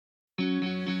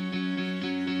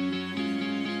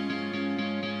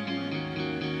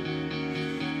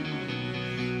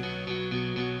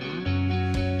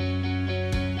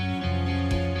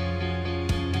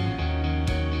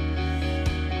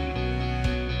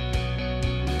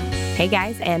Hey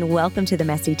guys, and welcome to The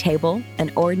Messy Table,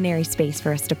 an ordinary space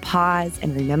for us to pause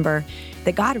and remember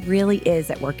that God really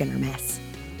is at work in our mess.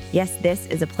 Yes, this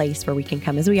is a place where we can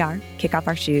come as we are, kick off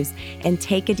our shoes, and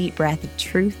take a deep breath of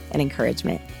truth and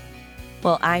encouragement.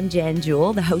 Well, I'm Jen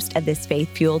Jewell, the host of this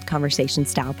faith-fueled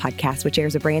conversation-style podcast, which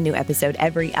airs a brand new episode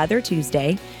every other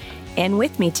Tuesday. And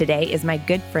with me today is my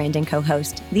good friend and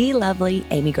co-host, the lovely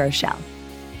Amy Groeschel.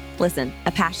 Listen,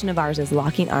 a passion of ours is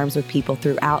locking arms with people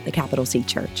throughout the Capital C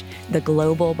Church, the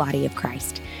global body of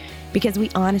Christ, because we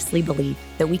honestly believe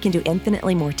that we can do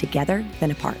infinitely more together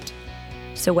than apart.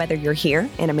 So whether you're here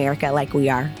in America like we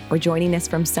are, or joining us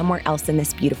from somewhere else in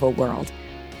this beautiful world,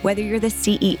 whether you're the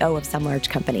CEO of some large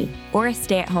company, or a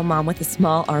stay-at-home mom with a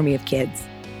small army of kids,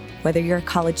 whether you're a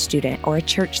college student, or a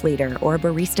church leader, or a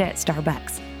barista at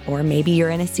Starbucks, or maybe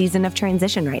you're in a season of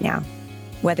transition right now,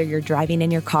 whether you're driving in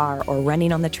your car or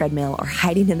running on the treadmill or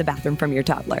hiding in the bathroom from your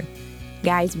toddler.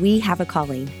 Guys, we have a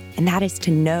calling, and that is to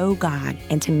know God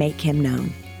and to make Him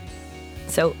known.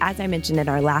 So as I mentioned in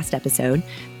our last episode,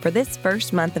 for this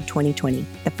first month of 2020,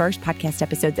 the first podcast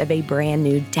episodes of a brand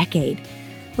new decade,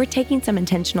 we're taking some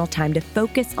intentional time to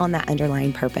focus on that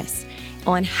underlying purpose,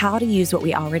 on how to use what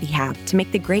we already have to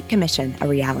make the Great Commission a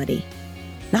reality,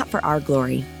 not for our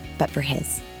glory, but for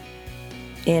His.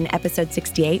 In episode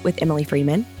 68 with Emily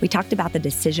Freeman, we talked about the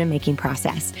decision-making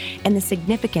process and the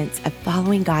significance of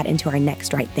following God into our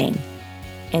next right thing.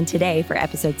 And today, for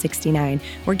episode 69,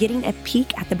 we're getting a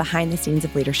peek at the behind the scenes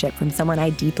of leadership from someone I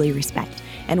deeply respect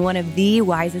and one of the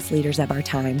wisest leaders of our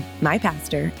time, my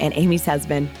pastor and Amy's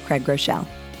husband, Craig Groeschel.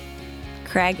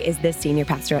 Craig is the senior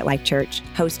pastor at Life Church,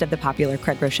 host of the popular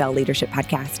Craig Groeschel Leadership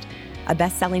Podcast, a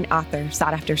best-selling author,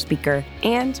 sought-after speaker,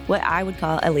 and what I would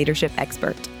call a leadership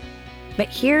expert. But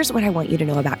here's what I want you to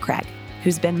know about Craig,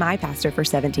 who's been my pastor for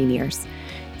 17 years,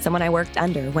 someone I worked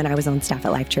under when I was on staff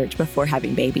at Life Church before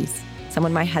having babies,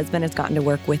 someone my husband has gotten to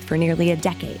work with for nearly a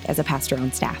decade as a pastor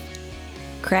on staff.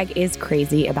 Craig is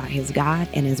crazy about his God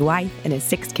and his wife and his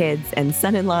 6 kids and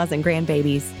son-in-laws and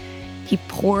grandbabies. He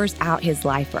pours out his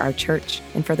life for our church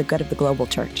and for the good of the global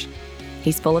church.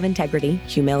 He's full of integrity,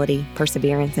 humility,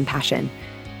 perseverance, and passion,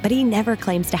 but he never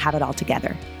claims to have it all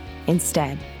together.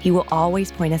 Instead, he will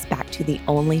always point us back to the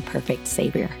only perfect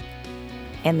Savior.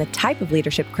 And the type of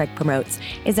leadership Craig promotes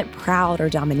isn't proud or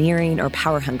domineering or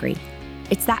power-hungry.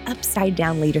 It's that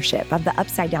upside-down leadership of the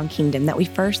upside-down kingdom that we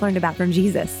first learned about from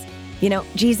Jesus. You know,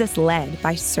 Jesus led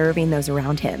by serving those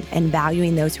around him and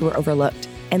valuing those who were overlooked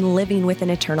and living with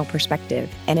an eternal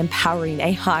perspective and empowering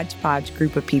a hodgepodge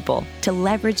group of people to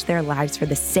leverage their lives for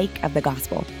the sake of the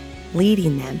gospel,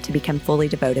 leading them to become fully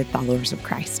devoted followers of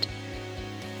Christ.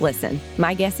 Listen,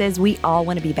 my guess is we all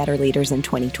want to be better leaders in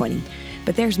 2020,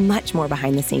 but there's much more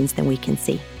behind the scenes than we can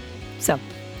see. So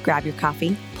grab your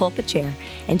coffee, pull up a chair,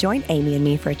 and join Amy and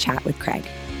me for a chat with Craig.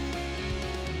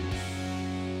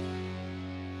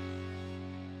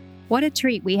 What a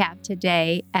treat we have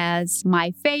today, as my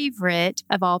favorite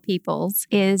of all peoples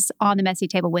is on the messy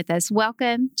table with us.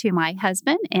 Welcome to my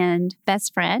husband and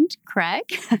best friend, Craig.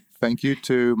 Thank you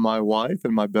to my wife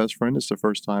and my best friend. It's the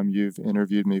first time you've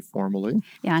interviewed me formally.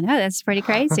 Yeah, I know. That's pretty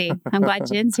crazy. I'm glad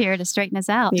Jen's here to straighten us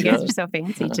out. You guys are so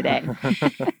fancy today.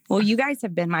 Well, you guys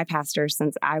have been my pastors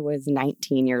since I was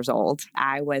 19 years old.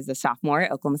 I was a sophomore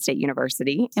at Oklahoma State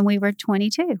University. And we were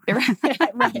 22.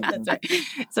 Right, that's right.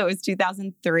 So it was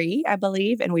 2003, I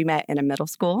believe, and we met in a middle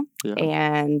school. Yeah.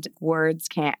 And words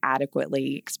can't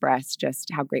adequately express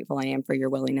just how grateful I am for your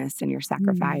willingness and your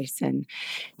sacrifice and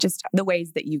just the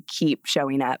ways that you keep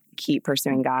showing up, keep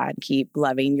pursuing God, keep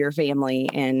loving your family,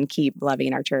 and keep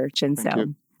loving our church. And Thank so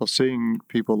you. Well, seeing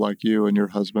people like you and your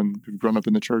husband who've grown up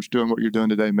in the church doing what you're doing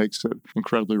today makes it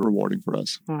incredibly rewarding for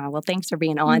us. well, thanks for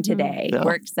being on today. Yeah.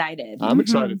 We're excited. I'm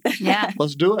excited. Yeah.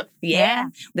 Let's do it. Yeah.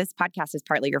 This podcast is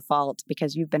partly your fault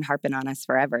because you've been harping on us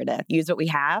forever to use what we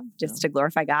have just to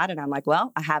glorify God. And I'm like,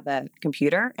 well, I have a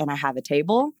computer and I have a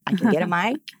table. I can get a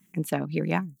mic. And so here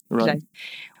we are. Right.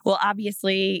 Well,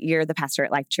 obviously, you're the pastor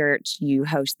at Life Church. You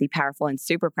host the powerful and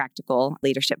super practical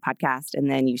leadership podcast,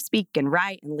 and then you speak and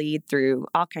write and lead through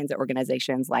all kinds of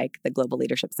organizations like the Global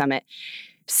Leadership Summit.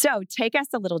 So take us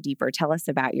a little deeper. Tell us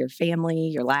about your family,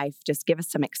 your life. Just give us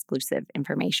some exclusive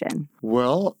information.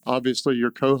 Well, obviously,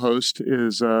 your co-host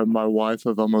is my wife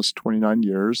of almost 29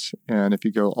 years. And if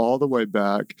you go all the way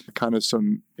back, kind of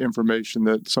some information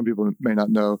that some people may not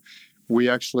know, we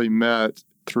actually met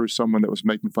through someone that was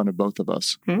making fun of both of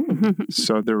us.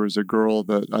 So there was a girl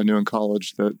that I knew in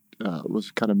college that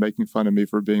was kind of making fun of me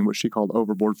for being what she called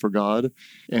overboard for God,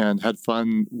 and had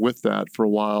fun with that for a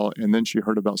while. And then she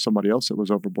heard about somebody else that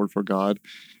was overboard for God.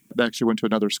 They actually went to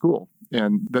another school.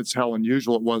 And that's how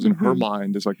unusual it was in her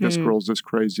mind. It's like, this girl's as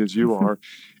crazy as you are.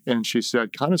 And she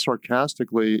said, kind of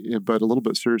sarcastically, but a little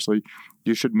bit seriously,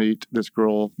 you should meet this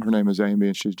girl. Her name is Amy,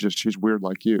 and she's weird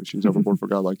like you. She's overboard for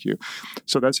God like you.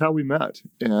 So that's how we met.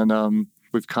 And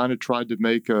we've kind of tried to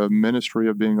make a ministry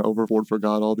of being overboard for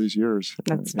God all these years.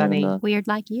 That's funny. Weird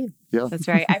like you. Yeah. That's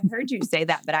right. I've heard you say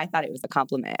that, but I thought it was a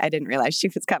compliment. I didn't realize she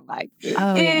was kind of like,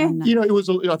 Oh, yeah. No. You know, it was.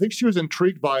 I think she was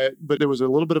intrigued by it, but there was a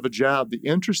little bit of a jab. The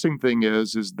interesting thing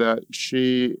is that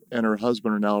she and her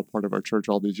husband are now a part of our church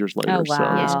all these years later. Oh,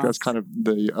 wow. So that's kind of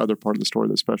the other part of the story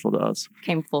that's special to us.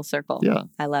 Came full circle. Yeah.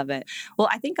 I love it. Well,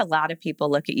 I think a lot of people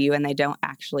look at you and they don't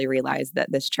actually realize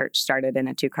that this church started in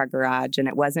a 2-car garage and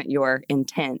it wasn't your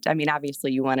intent. I mean,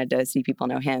 obviously you wanted to see people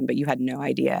know him, but you had no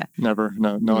idea. Never.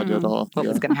 No idea at all. What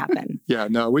was going to happen. Yeah,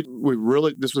 no, we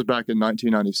really, this was back in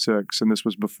 1996, and this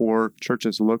was before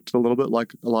churches looked a little bit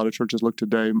like a lot of churches look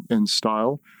today in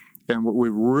style. And what we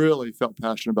really felt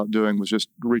passionate about doing was just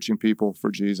reaching people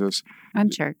for Jesus.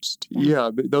 Unchurched.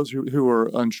 Yeah, but those who were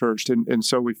unchurched. And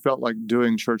so we felt like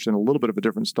doing church in a little bit of a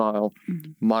different style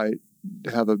might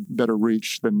have a better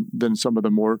reach than some of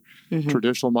the more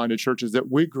traditional-minded churches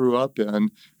that we grew up in,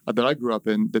 that I grew up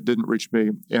in, that didn't reach me.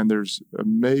 And there's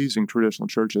amazing traditional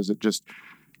churches that just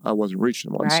I wasn't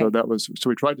reaching one. Right. So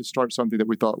we tried to start something that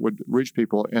we thought would reach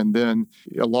people. And then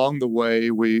along the way,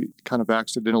 we kind of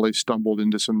accidentally stumbled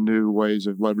into some new ways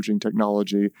of leveraging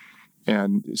technology.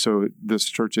 And so this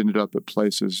church ended up at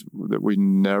places that we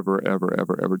never, ever,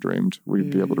 ever, ever dreamed we'd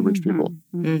be able to reach people.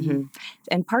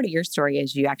 And part of your story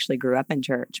is you actually grew up in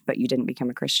church, but you didn't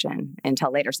become a Christian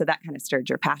until later. So that kind of stirred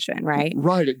your passion, right?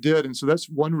 Right, it did. And so that's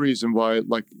one reason why,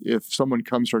 like, if someone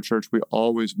comes to our church, we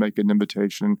always make an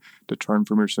invitation to turn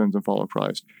from your sins and follow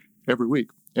Christ every week.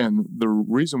 And the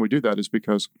reason we do that is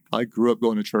because I grew up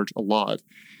going to church a lot.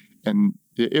 And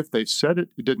if they said it,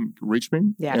 it didn't reach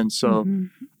me. Yeah. And so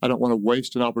I don't want to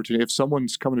waste an opportunity. If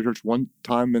someone's coming to church one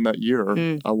time in that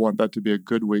year, I want that to be a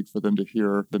good week for them to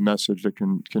hear the message that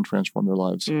can transform their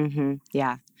lives.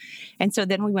 Yeah. And so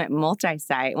then we went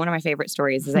multi-site. One of my favorite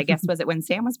stories is, I guess, was it when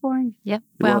Sam was born? Yep.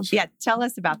 It Well, was. Yeah. Tell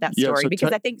us about that Yeah, story, so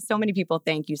because I think so many people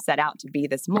think you set out to be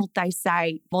this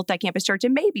multi-site, multi-campus church,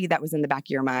 and maybe that was in the back of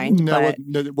your mind. No,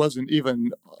 but it wasn't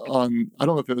even on, I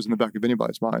don't know if it was in the back of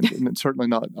anybody's mind, and it's certainly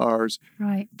not ours.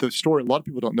 right. The story a lot of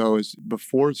people don't know is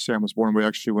before Sam was born, we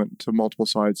actually went to multiple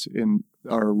sites in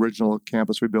our original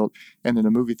campus we built and in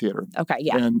a movie theater. Okay.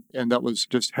 Yeah. And that was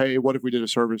just, hey, what if we did a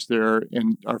service there?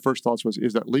 And our first thoughts was,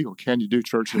 is that legal? Can you do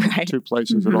church in two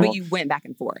places at all? But you went back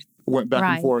and forth. Went back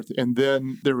and forth. And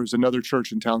then there was another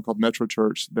church in town called Metro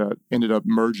Church that ended up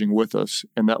merging with us.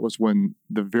 And that was when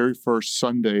the very first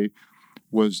Sunday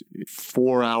was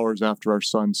 4 hours after our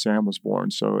son Sam was born.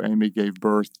 So Amy gave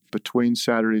birth between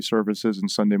Saturday services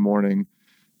and Sunday morning.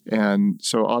 And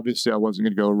so obviously I wasn't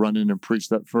going to go run in and preach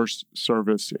that first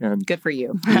service. And Good for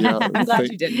you. yeah, I'm glad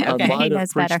you didn't. Okay. I might He have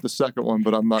knows preached better. the second one,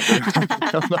 but I'm not going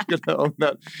to own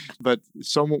that. But we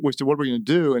said, what are we going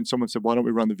to do? And someone said, why don't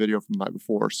we run the video from the night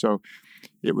before? So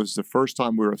it was the first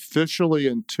time we were officially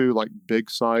in two like big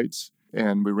sites.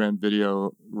 And we ran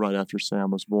video right after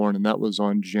Sam was born. And that was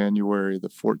on January the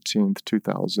 14th,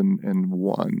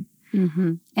 2001.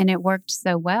 And it worked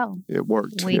so well. It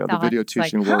worked. We The thought, video it's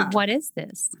like, teaching worked. what is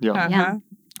this? Yeah. Yeah.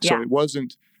 So Yeah. it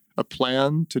wasn't a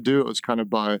plan to do. It was kind of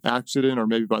by accident or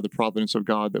maybe by the providence of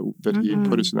God that He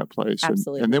put us in that place.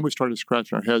 Absolutely. And then we started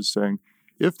scratching our heads saying,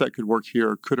 if that could work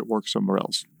here, could it work somewhere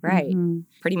else? Right.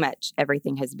 Pretty much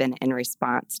everything has been in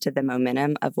response to the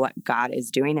momentum of what God is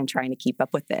doing and trying to keep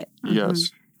up with it. Yes.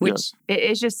 Which Yes.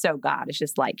 it's just so God. It's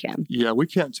just like Him. Yeah, we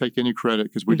can't take any credit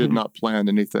because we did not plan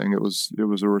anything. It was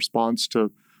a response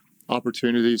to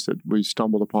opportunities that we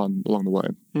stumbled upon along the way.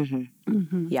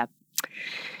 Yep.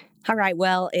 All right.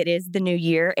 Well, it is the new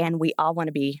year and we all want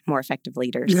to be more effective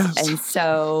leaders. Yes. And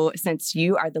so since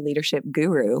you are the leadership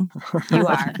guru, you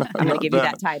are, I'm going to give you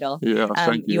that title. Yeah,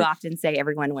 thank you. You often say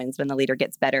everyone wins when the leader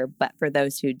gets better. But for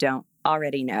those who don't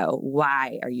already know,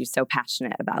 why are you so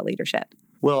passionate about leadership?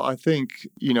 Well, I think,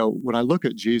 when I look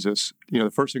at Jesus,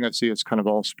 the first thing I see is kind of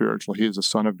all spiritual. He is the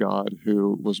Son of God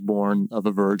who was born of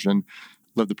a virgin,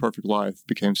 lived the perfect life,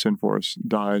 became sin for us,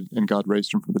 died, and God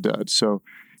raised him from the dead. So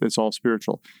it's all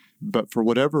spiritual. But for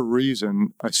whatever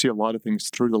reason, I see a lot of things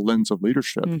through the lens of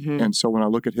leadership. And so when I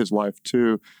look at his life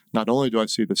too, not only do I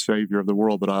see the Savior of the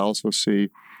world, but I also see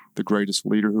the greatest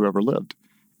leader who ever lived.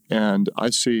 And I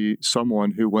see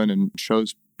someone who went and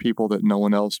chose people that no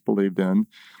one else believed in,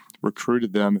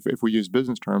 recruited them. If we use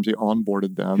business terms, he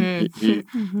onboarded them. He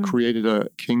created a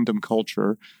kingdom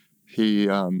culture. He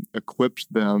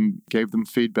equipped them, gave them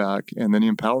feedback, and then he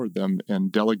empowered them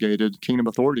and delegated kingdom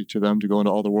authority to them to go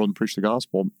into all the world and preach the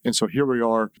gospel. And so here we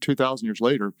are 2,000 years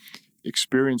later,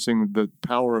 experiencing the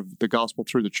power of the gospel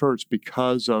through the church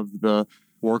because of the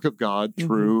work of God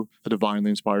through a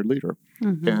divinely inspired leader.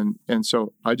 And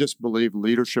so I just believe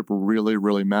leadership really,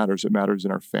 really matters. It matters in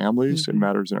our families. It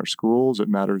matters in our schools. It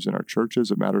matters in our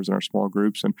churches. It matters in our small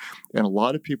groups. And a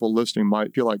lot of people listening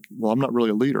might feel like, well, I'm not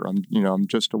really a leader. I'm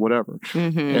just a whatever.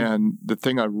 And the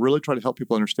thing I really try to help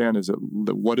people understand is that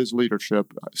what is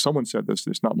leadership? Someone said this,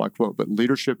 it's not my quote, but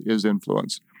leadership is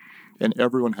influence. And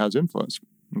everyone has influence.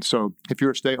 And so if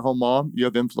you're a stay-at-home mom, you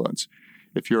have influence.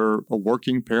 If you're a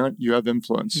working parent, you have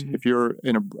influence. If you're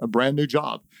in a brand new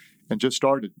job and just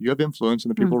started, you have influence in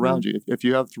the people around you. If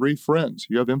you have 3 friends,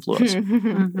 you have influence.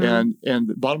 And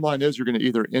the bottom line is you're going to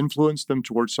either influence them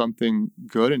towards something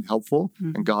good and helpful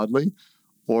and godly,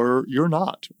 or you're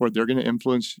not, or they're going to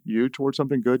influence you towards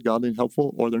something good, godly, and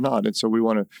helpful, or they're not. And so we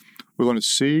want to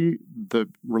see the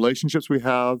relationships we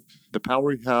have, the power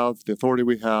we have, the authority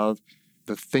we have,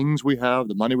 the things we have,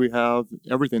 the money we have,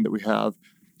 everything that we have.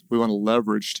 We want to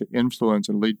leverage to influence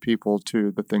and lead people to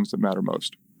the things that matter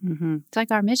most. It's like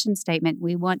our mission statement.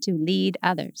 We want to lead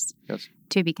others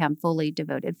to become fully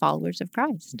devoted followers of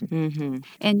Christ.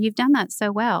 And you've done that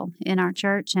so well in our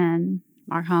church and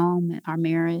our home, our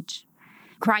marriage.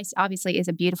 Christ obviously is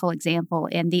a beautiful example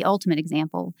and the ultimate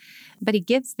example, but he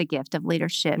gives the gift of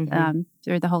leadership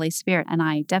through the Holy Spirit. And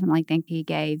I definitely think he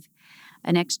gave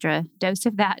an extra dose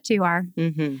of that to our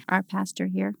pastor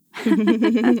here.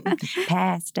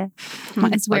 Pastor.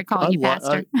 It's weird calling you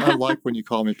pastor. I like when you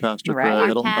call me Pastor Craig.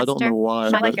 I don't know why. I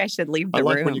feel like I should leave the room.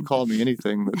 I like when you call me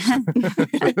anything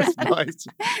that's nice.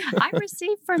 I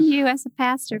receive from you as a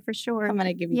pastor for sure. I'm going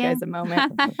to give you guys a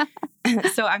moment.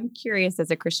 So I'm curious, as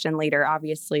a Christian leader,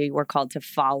 obviously we're called to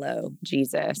follow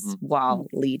Jesus while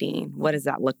leading. What does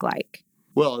that look like?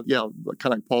 Well, yeah,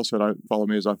 kind of like Paul said, follow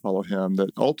me as I follow him,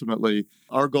 that ultimately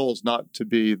our goal is not to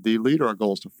be the leader. Our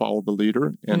goal is to follow the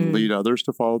leader and lead others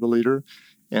to follow the leader.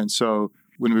 And so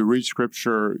when we read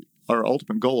Scripture, our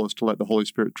ultimate goal is to let the Holy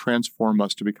Spirit transform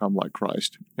us to become like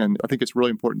Christ. And I think it's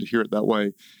really important to hear it that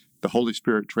way. The Holy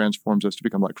Spirit transforms us to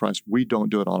become like Christ. We don't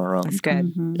do it on our own. That's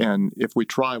good. And if we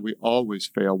try, we always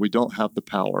fail. We don't have the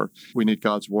power. We need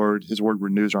God's Word. His Word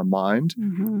renews our mind.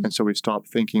 And so we stop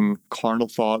thinking carnal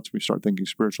thoughts. We start thinking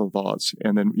spiritual thoughts.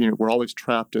 And then, we're always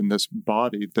trapped in this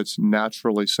body that's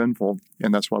naturally sinful.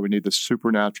 And that's why we need the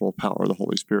supernatural power of the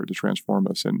Holy Spirit to transform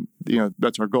us. And,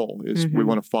 that's our goal, is we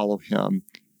want to follow him.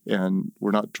 And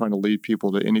we're not trying to lead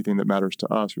people to anything that matters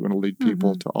to us. We want to lead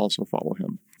people to also follow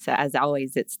him. So as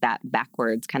always, it's that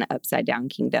backwards, kind of upside down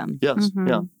kingdom. Yes,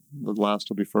 yeah. The last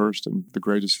will be first, and the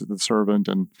greatest is the servant,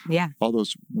 and all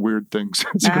those weird things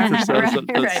Scripture says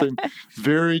that seem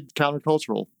very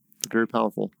countercultural, but very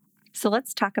powerful. So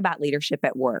let's talk about leadership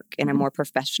at work in a more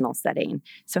professional setting.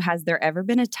 So has there ever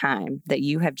been a time that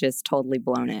you have just totally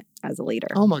blown it as a leader?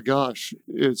 Oh my gosh,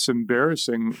 it's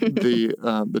embarrassing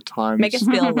the times. Make us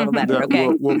feel a little better, okay?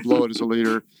 We'll blow it as a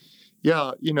leader.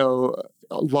 Yeah,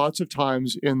 lots of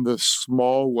times in the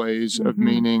small ways of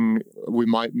meaning, we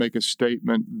might make a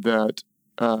statement that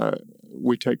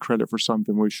we take credit for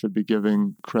something we should be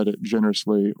giving credit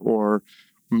generously, or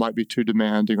might be too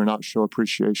demanding, or not show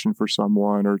appreciation for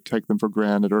someone, or take them for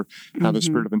granted, or have a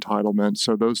spirit of entitlement.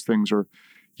 So those things you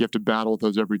have to battle with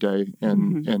those every day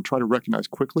and try to recognize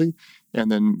quickly,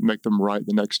 and then make them right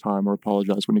the next time, or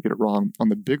apologize when you get it wrong. On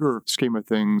the bigger scheme of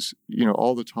things,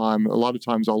 all the time, a lot of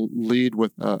times I'll lead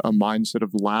with a mindset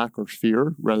of lack or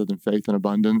fear rather than faith and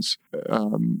abundance.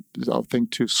 I'll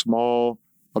think too small.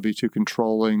 I'll be too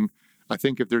controlling. I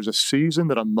think if there's a season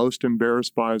that I'm most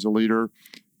embarrassed by as a leader,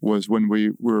 was when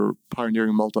we were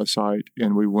pioneering multi-site,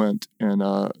 and we went and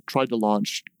tried to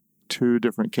launch 2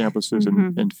 different campuses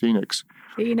in Phoenix.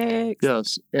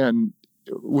 Yes. And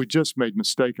we just made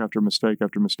mistake after mistake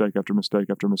after mistake after mistake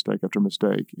after mistake after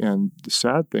mistake. And the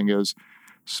sad thing is,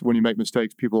 when you make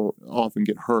mistakes, people often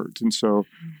get hurt. And so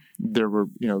there were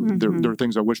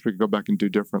things I wish we could go back and do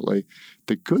differently.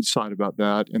 The good side about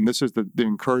that, and this is the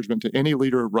encouragement to any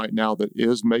leader right now that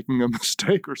is making a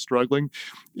mistake or struggling,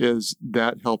 is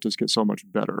that helped us get so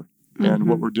much better. And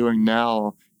what we're doing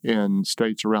now in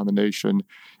states around the nation,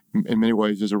 in many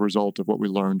ways, is a result of what we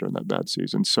learned during that bad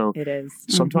season. So it is.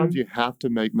 Sometimes you have to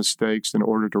make mistakes in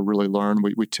order to really learn.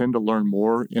 We tend to learn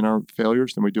more in our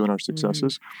failures than we do in our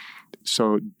successes.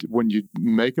 So when you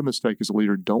make a mistake as a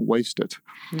leader, don't waste it.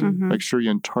 Make sure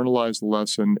you internalize the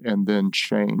lesson and then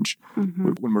change.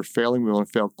 When we're failing, we want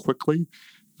to fail quickly.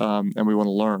 and we want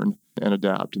to learn and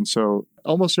adapt. And so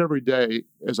almost every day,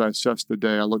 as I assess the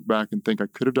day, I look back and think I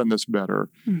could have done this better.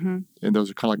 And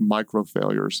those are kind of like micro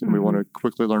failures, and we want to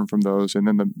quickly learn from those. And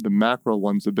then the macro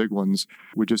ones, the big ones,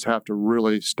 we just have to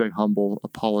really stay humble,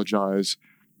 apologize,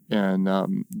 and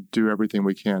do everything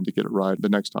we can to get it right the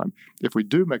next time. If we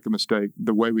do make a mistake,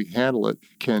 the way we handle it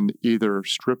can either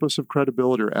strip us of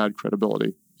credibility or add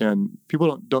credibility. And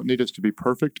people don't need us to be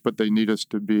perfect, but they need us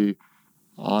to be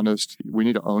honest. We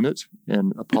need to own it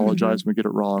and apologize when we get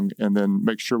it wrong, and then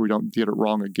make sure we don't get it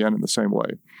wrong again in the same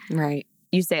way. Right.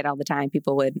 You say it all the time.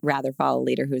 People would rather follow a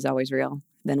leader who's always real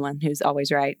than one who's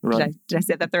always right. Right. Did I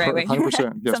say that the right way?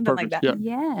 100%. Yes, Something perfect. like that. Yeah.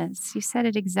 Yes, you said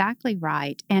it exactly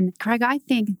right. And Craig, I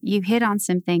think you hit on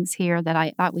some things here that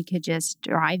I thought we could just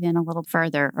dive in a little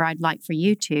further, or I'd like for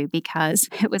you to, because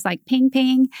it was like ping,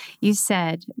 ping. You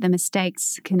said the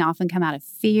mistakes can often come out of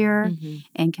fear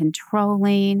and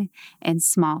controlling and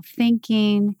small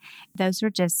thinking. Those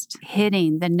are just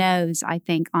hitting the nose, I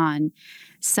think, on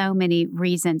so many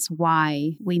reasons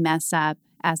why we mess up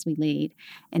as we lead.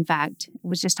 In fact, I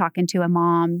was just talking to a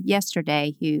mom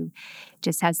yesterday who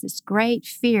just has this great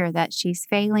fear that she's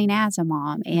failing as a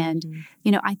mom. And,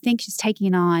 I think she's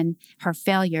taking on her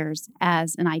failures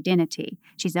as an identity.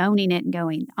 She's owning it and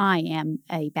going, I am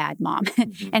a bad mom,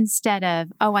 instead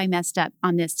of, oh, I messed up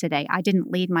on this today. I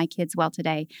didn't lead my kids well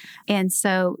today. And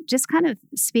so just kind of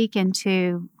speak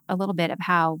into a little bit of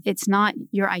how it's not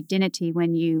your identity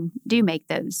when you do make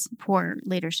those poor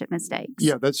leadership mistakes.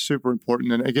 Yeah, that's super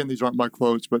important. And again, these aren't my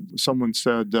quotes, but someone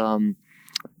said,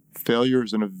 failure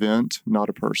is an event, not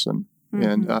a person.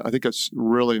 And I think that's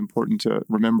really important to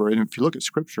remember. And if you look at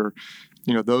Scripture,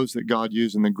 those that God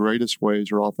used in the greatest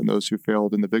ways are often those who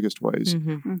failed in the biggest ways.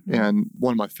 And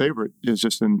one of my favorite is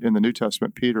just in the New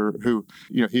Testament, Peter, who,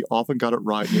 he often got it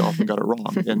right and he often got it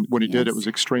wrong. And when he did, it was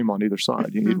extreme on either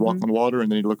side. He'd walk on water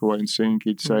and then he'd look away and sink.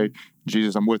 He'd say,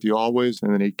 Jesus, I'm with you always.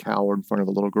 And then he'd cower in front of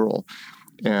a little girl.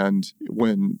 And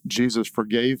when Jesus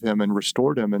forgave him and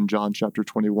restored him in John chapter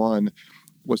 21,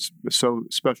 what's so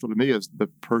special to me is the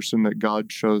person that God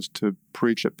chose to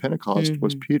preach at Pentecost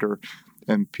was Peter.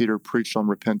 And Peter preached on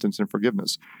repentance and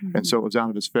forgiveness. And so it was out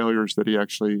of his failures that he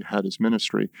actually had his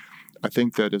ministry. I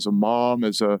think that as a mom,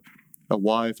 as a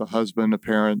wife, a husband, a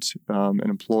parent, an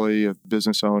employee, a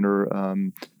business owner,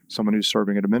 someone who's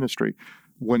serving at a ministry,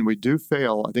 when we do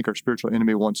fail, I think our spiritual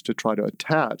enemy wants to try to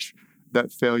attach that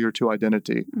failure to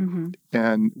identity.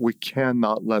 And we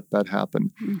cannot let that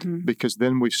happen, because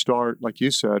then we start, like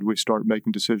you said, we start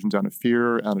making decisions out of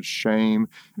fear, out of shame,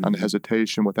 out of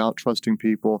hesitation, without trusting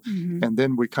people. And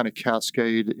then we kind of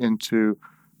cascade into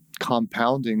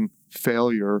compounding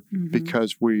failure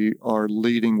because we are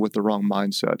leading with the wrong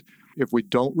mindset. If we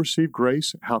don't receive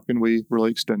grace, how can we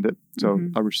really extend it? So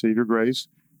I receive your grace,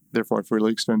 therefore I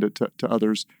freely extend it to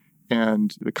others.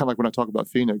 And kind of like when I talk about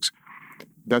Phoenix,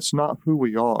 that's not who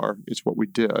we are, it's what we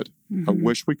did. I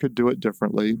wish we could do it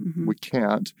differently. We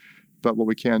can't. But what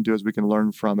we can do is we can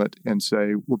learn from it and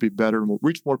say, we'll be better and we'll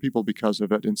reach more people because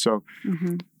of it. And so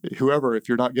whoever, if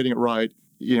you're not getting it right,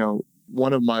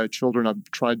 one of my children I've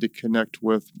tried to connect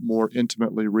with more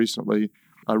intimately recently,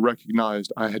 I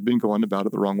recognized I had been going about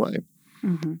it the wrong way.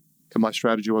 And my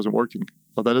strategy wasn't working.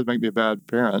 Well, that doesn't make me a bad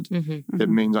parent. It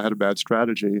means I had a bad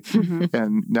strategy.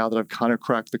 And now that I've kind of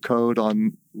cracked the code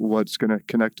on what's going to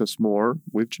connect us more,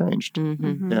 we've changed.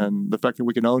 And the fact that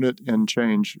we can own it and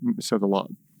change says a lot.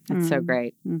 That's so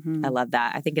great. I love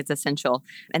that. I think it's essential.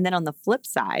 And then on the flip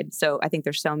side, so I think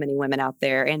there's so many women out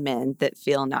there and men that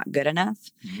feel not good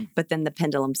enough, but then the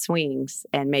pendulum swings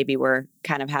and maybe we're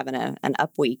kind of having an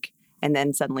up week. And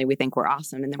then suddenly we think we're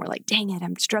awesome. And then we're like, dang it,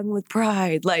 I'm struggling with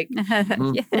pride. Like,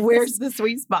 where's the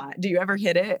sweet spot? Do you ever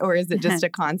hit it? Or is it just a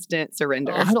constant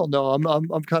surrender? I don't know.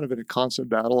 I'm kind of in a constant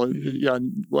battle.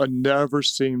 I never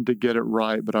seem to get it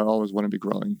right, but I always want to be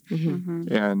growing.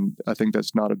 And I think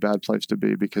that's not a bad place to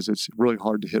be, because it's really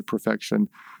hard to hit perfection.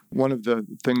 One of the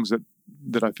things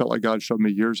that I felt like God showed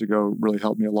me years ago really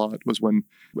helped me a lot was when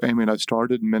Amy and I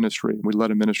started ministry. We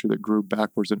led a ministry that grew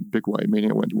backwards in a big way,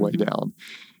 meaning it went way down.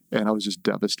 And I was just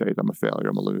devastated. I'm a failure.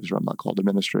 I'm a loser. I'm not called to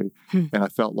ministry. And I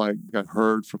felt like I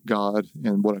heard from God.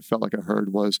 And what I felt like I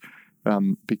heard was,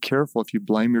 be careful. If you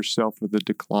blame yourself for the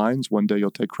declines, one day you'll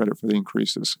take credit for the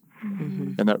increases.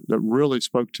 And that really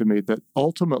spoke to me, that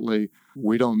ultimately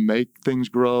we don't make things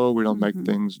grow. We don't make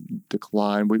things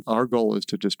decline. Our goal is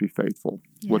to just be faithful,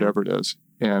 whatever it is.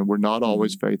 And we're not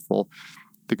always faithful.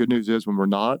 The good news is when we're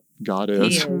not, God He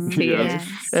is. is. He He is.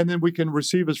 is. And then we can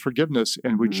receive his forgiveness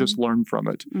and we just learn from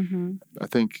it. I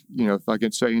think, if I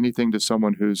can say anything to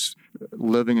someone who's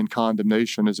living in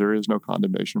condemnation, is there is no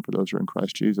condemnation for those who are in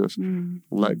Christ Jesus.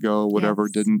 Let go whatever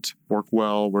didn't work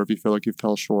well, wherever you feel like you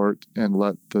fell short, and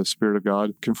let the Spirit of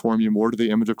God conform you more to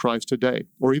the image of Christ today,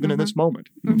 or even in this moment.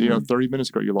 30 minutes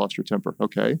ago, you lost your temper.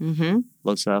 Okay,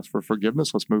 let's ask for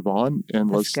forgiveness. Let's move on,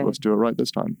 and let's do it right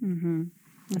this time.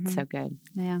 That's so good.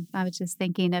 Yeah, I was just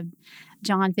thinking of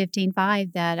John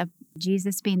 15:5, that of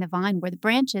Jesus being the vine, we're the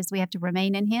branches, we have to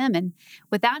remain in him. And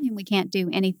without him, we can't do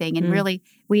anything. And really,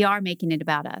 we are making it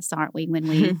about us, aren't we? When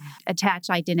we attach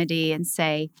identity and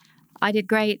say, I did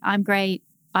great, I'm great,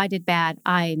 I did bad,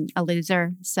 I'm a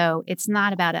loser. So it's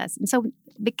not about us. And so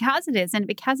because it is, and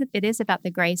because it is about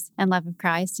the grace and love of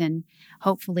Christ, and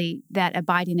hopefully that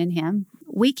abiding in him,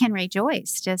 we can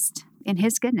rejoice just in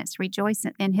his goodness, rejoice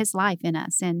in his life in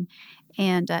us, and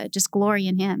just glory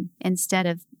in him instead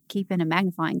of keeping a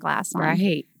magnifying glass on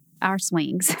our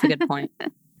swings. That's a good point.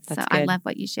 So I love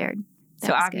what you shared.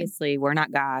 So obviously we're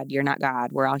not God, you're not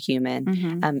God, we're all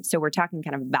human. So we're talking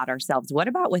kind of about ourselves. What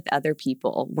about with other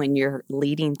people when you're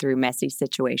leading through messy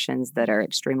situations that are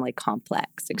extremely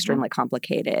complex, extremely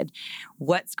complicated?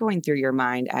 What's going through your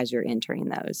mind as you're entering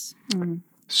those?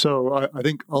 So I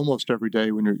think almost every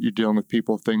day when you're dealing with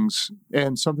people, things,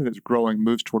 and something that's growing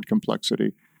moves toward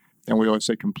complexity. And we always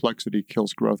say complexity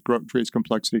kills growth. Growth creates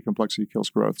complexity, complexity kills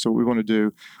growth. So what we want to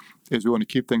do is we want to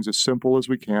keep things as simple as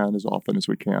we can, as often as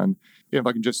we can. If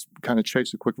I can just kind of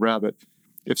chase a quick rabbit,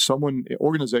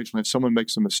 organizationally, if someone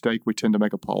makes a mistake, we tend to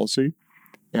make a policy.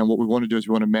 And what we want to do is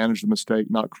we want to manage the mistake,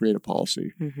 not create a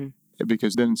policy.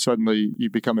 Because then suddenly you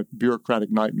become a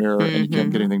bureaucratic nightmare and you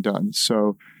can't get anything done.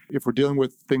 So if we're dealing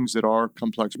with things that are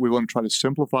complex, we want to try to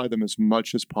simplify them as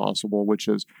much as possible, which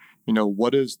is,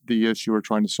 what is the issue we're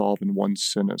trying to solve in one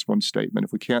sentence, one statement?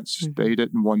 If we can't state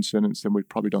it in one sentence, then we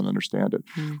probably don't understand it.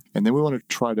 And then we want to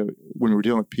try to, when we're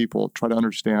dealing with people, try to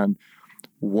understand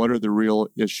what are the real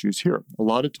issues here. A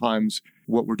lot of times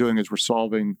what we're doing is we're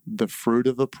solving the fruit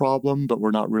of the problem, but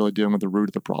we're not really dealing with the root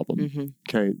of the problem.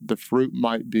 Okay, the fruit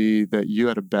might be that you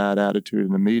had a bad attitude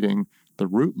in the meeting. The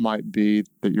root might be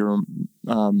that your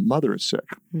mother is sick.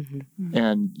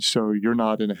 And so you're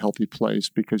not in a healthy place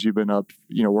because you've been up,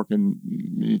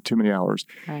 working too many hours.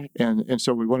 And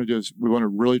so what we want to do is we want to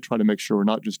really try to make sure we're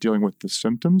not just dealing with the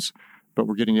symptoms, but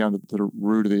we're getting down to the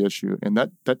root of the issue. And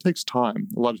that takes time.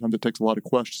 A lot of times it takes a lot of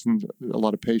questions, a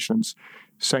lot of patience.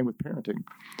 Same with parenting.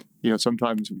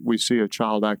 Sometimes we see a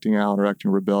child acting out or acting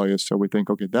rebellious, so we think,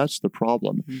 okay, that's the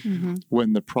problem.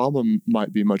 When the problem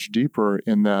might be much deeper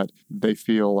in that they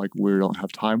feel like we don't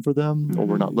have time for them, or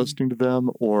we're not listening to them,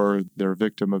 or they're a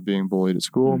victim of being bullied at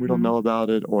school and we don't know about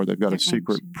it, or they've got a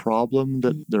secret problem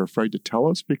that they're afraid to tell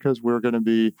us because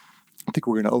I think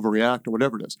we're going to overreact or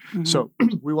whatever it is. So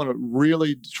we want to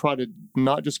really try to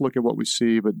not just look at what we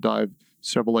see, but dive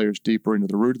several layers deeper into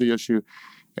the root of the issue,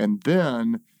 and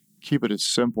then keep it as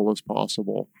simple as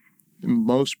possible.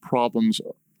 Most problems,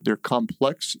 they're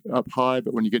complex up high,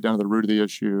 but when you get down to the root of the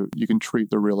issue, you can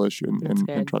treat the real issue and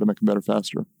try to make them better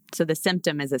faster. So the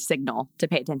symptom is a signal to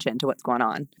pay attention to what's going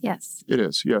on. Yes. It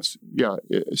is, yes. Yeah.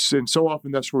 And so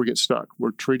often that's where we get stuck.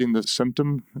 We're treating the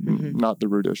symptom, not the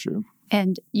root issue.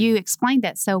 And you explained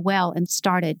that so well and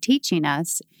started teaching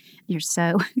us. You're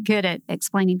so good at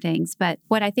explaining things. But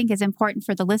what I think is important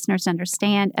for the listeners to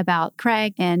understand about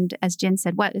Craig, and as Jen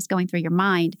said, what is going through your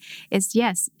mind is,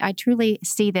 yes, I truly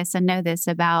see this and know this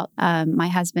about my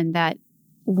husband, that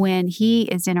when he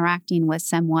is interacting with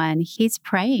someone, he's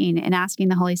praying and asking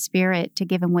the Holy Spirit to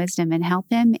give him wisdom and help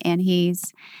him. And he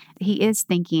is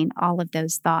thinking all of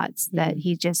those thoughts that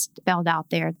he just spelled out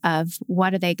there of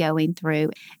what are they going through.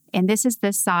 And this is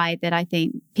the side that I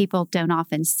think people don't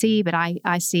often see, but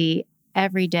I see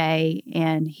every day.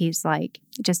 And he's like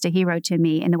just a hero to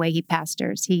me in the way he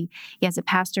pastors. He has a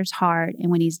pastor's heart.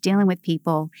 And when he's dealing with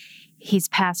people, he's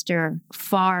pastor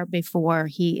far before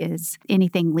he is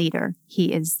anything leader.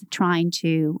 He is trying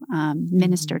to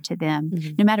minister to them,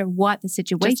 no matter what the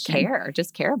situation.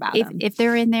 Just care about them. If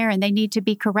they're in there and they need to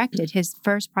be corrected, his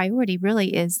first priority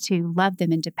really is to love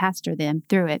them and to pastor them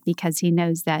through it, because he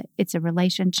knows that it's a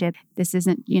relationship. This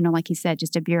isn't, like he said,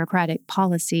 just a bureaucratic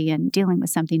policy and dealing with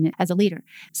something as a leader.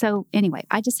 So anyway,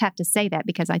 I just have to say that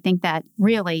because I think that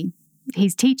really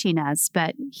he's teaching us,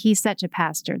 but he's such a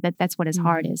pastor that's what his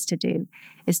heart is to do,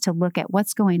 is to look at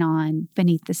what's going on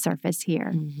beneath the surface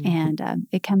here. And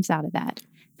it comes out of that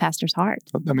pastor's heart.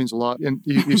 That means a lot. And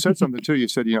you said something too. You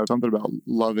said, something about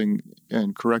loving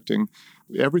and correcting.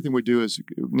 Everything we do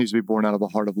needs to be born out of a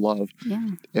heart of love. Yeah.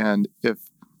 And if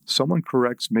someone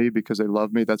corrects me because they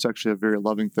love me, that's actually a very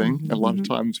loving thing. And a lot of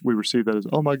times we receive that as,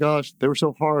 oh my gosh, they were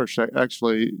so harsh. I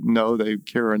actually, no, they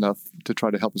care enough to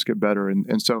try to help us get better.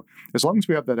 And so as long as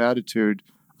we have that attitude,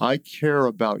 I care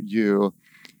about you.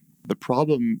 The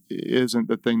problem isn't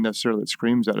the thing necessarily that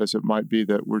screams at us. It might be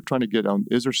that we're trying to get on,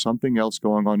 is there something else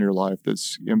going on in your life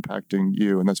that's impacting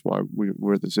you? And that's why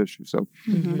we're at this issue. So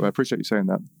I appreciate you saying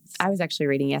that. I was actually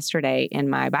reading yesterday in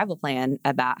my Bible plan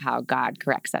about how God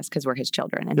corrects us because we're his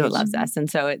children and he loves us. And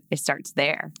so it starts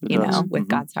there, with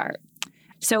God's heart.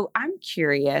 So I'm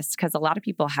curious because a lot of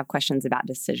people have questions about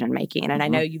decision making. And I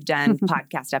know you've done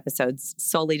podcast episodes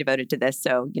solely devoted to this.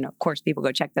 So, of course, people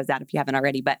go check those out if you haven't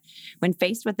already. But when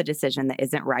faced with a decision that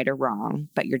isn't right or wrong,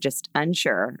 but you're just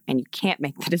unsure and you can't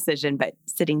make the decision, but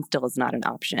sitting still is not an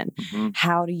option,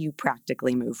 how do you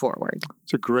practically move forward?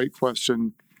 It's a great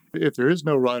question. If there is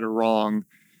no right or wrong,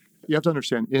 you have to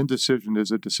understand indecision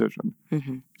is a decision.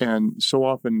 And so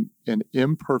often an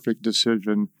imperfect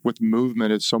decision with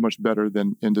movement is so much better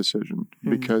than indecision.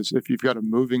 Because if you've got a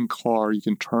moving car, you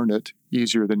can turn it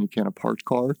easier than you can a parked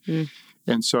car.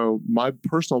 And so my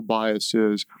personal bias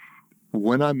is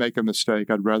when I make a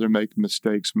mistake, I'd rather make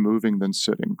mistakes moving than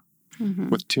sitting.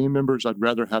 With team members, I'd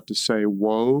rather have to say,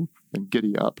 whoa, and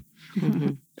giddy up.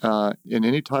 In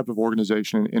any type of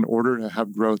organization, in order to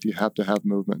have growth, you have to have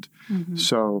movement.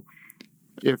 So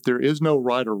if there is no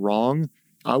right or wrong,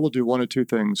 I will do one of two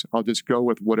things. I'll just go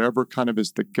with whatever kind of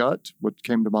is the gut, what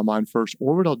came to my mind first.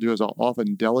 Or what I'll do is I'll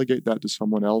often delegate that to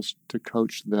someone else to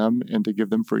coach them and to give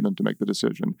them freedom to make the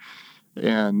decision.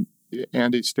 And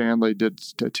Andy Stanley did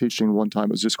a teaching one time.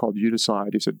 It was just called "You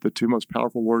Decide." He said the two most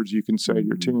powerful words you can say to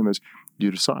your team is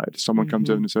 "You decide." Someone comes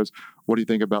in and says, "What do you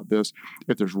think about this?"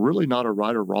 If there's really not a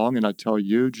right or wrong, and I tell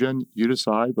you, Jen, you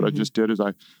decide. What I just did is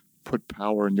I put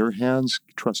power in your hands,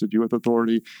 trusted you with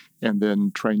authority, and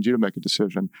then trained you to make a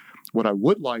decision. What I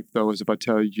would like, though, is if I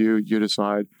tell you, you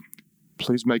decide,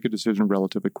 please make a decision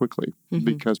relatively quickly,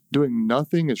 because doing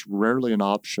nothing is rarely an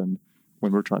option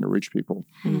when we're trying to reach people.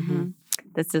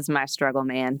 This is my struggle,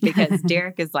 man, because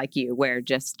Derek is like you, where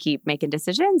just keep making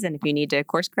decisions. And if you need to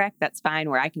course correct, that's fine,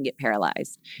 where I can get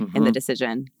paralyzed in the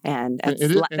decision. And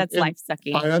that's life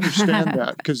sucking. I understand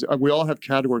that because we all have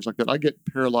categories like that. I get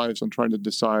paralyzed on trying to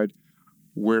decide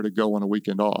where to go on a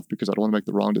weekend off because I don't want to make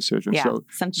the wrong decision. Yeah,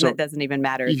 something that doesn't even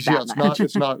matter that much.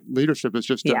 It's not leadership. It's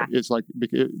just, it's like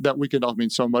that weekend off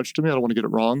means so much to me. I don't want to get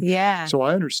it wrong. Yeah. So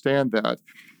I understand that.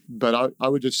 But I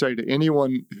would just say to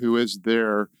anyone who is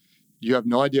there, you have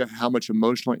no idea how much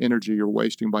emotional energy you're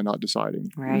wasting by not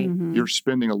deciding. Right. You're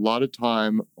spending a lot of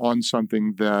time on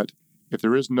something that if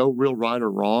there is no real right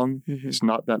or wrong, it's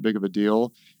not that big of a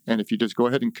deal. And if you just go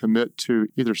ahead and commit to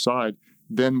either side,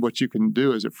 then what you can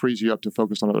do is it frees you up to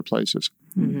focus on other places.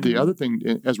 The other thing,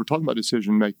 as we're talking about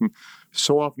decision making,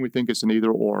 so often we think it's an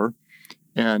either or.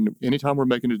 And anytime we're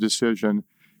making a decision,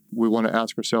 we want to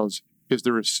ask ourselves, is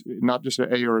there not just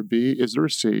an A or a B, is there a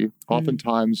C?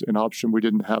 Oftentimes an option we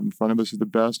didn't have in front of us is the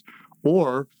best.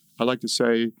 Or I like to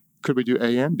say, could we do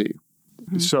A and B?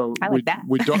 So I like that.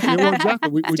 We don't, exactly.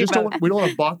 We just don't want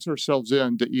to box ourselves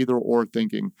into either or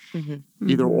thinking.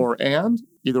 Either or and,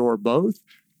 either or both.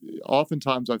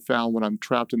 Oftentimes I've found when I'm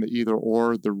trapped in the either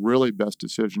or, the really best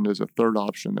decision is a third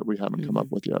option that we haven't come up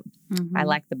with yet. I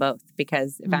like the both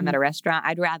because if I'm at a restaurant,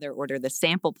 I'd rather order the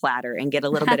sample platter and get a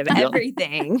little bit of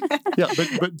everything.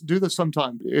 But do this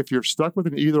sometime. If you're stuck with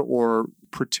an either or,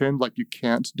 pretend like you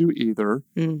can't do either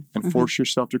and force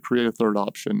yourself to create a third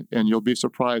option. And you'll be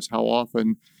surprised how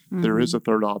often there is a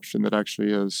third option that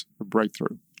actually is a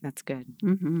breakthrough. That's good.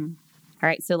 All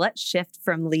right, so let's shift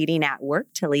from leading at work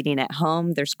to leading at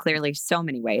home. There's clearly so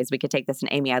many ways we could take this. And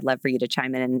Amy, I'd love for you to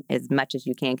chime in as much as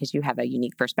you can because you have a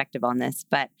unique perspective on this.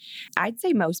 But I'd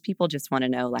say most people just want to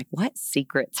know, like, what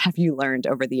secrets have you learned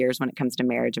over the years when it comes to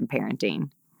marriage and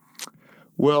parenting?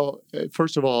 Well,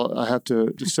 first of all, I have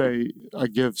to say I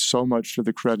give so much to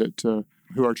the credit to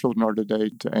who our children are today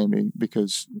to Amy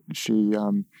because she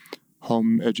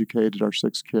home educated our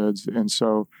 6 kids. And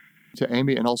so to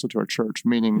Amy and also to our church,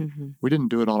 meaning we didn't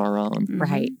do it on our own.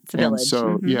 Right. It's a village. And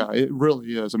so, it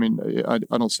really is. I mean,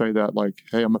 I don't say that like,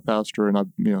 hey, I'm a pastor and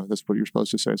that's what you're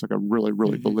supposed to say. It's like I really,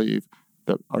 really believe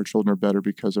that our children are better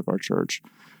because of our church.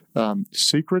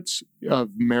 Secrets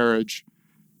of marriage,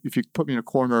 if you put me in a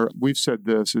corner, we've said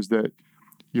this, is that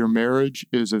your marriage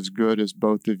is as good as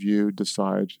both of you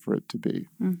decide for it to be.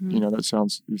 That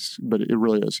sounds, but it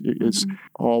really is. It's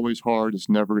always hard. It's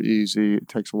never easy. It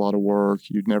takes a lot of work.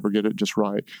 You'd never get it just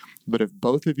right. But if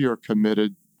both of you are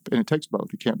committed, and it takes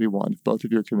both, it can't be one. If both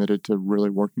of you are committed to really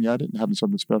working at it and having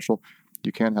something special,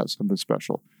 you can have something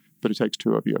special. But it takes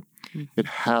 2 of you. It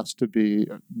has to be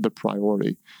the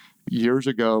priority. years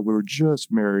ago, we were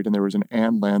just married, and there was an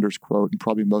Ann Landers quote, and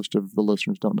probably most of the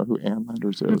listeners don't know who Ann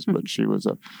Landers is, but she was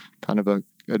a kind of a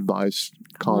advice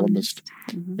columnist.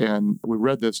 And we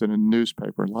read this in a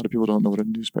newspaper. A lot of people don't know what a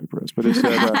newspaper is, but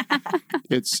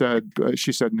it said,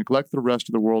 she said, neglect the rest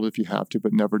of the world if you have to,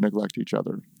 but never neglect each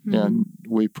other. And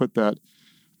we put that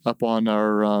up on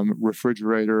our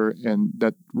refrigerator, and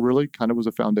that really kind of was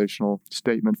a foundational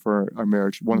statement for our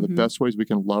marriage. One of the best ways we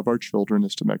can love our children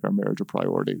is to make our marriage a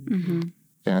priority.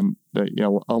 And I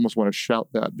almost want to shout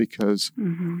that, because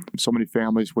so many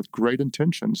families with great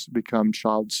intentions become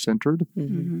child-centered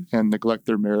and neglect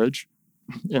their marriage,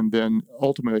 and then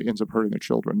ultimately ends up hurting their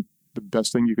children. The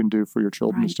best thing you can do for your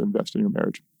children is to invest in your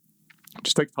marriage. It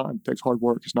just takes time. It takes hard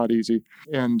work. It's not easy.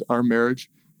 And our marriage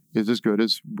is as good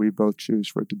as we both choose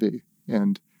for it to be.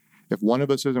 And if one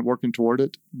of us isn't working toward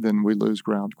it, then we lose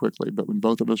ground quickly. But when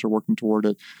both of us are working toward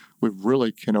it, we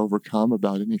really can overcome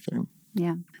about anything.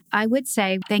 Yeah. I would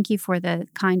say thank you for the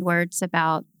kind words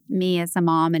about me as a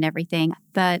mom and everything.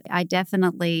 But I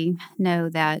definitely know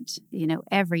that,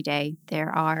 every day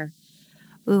there are,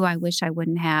 I wish I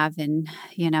wouldn't have, and,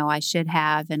 I should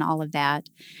have, and all of that.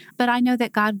 But I know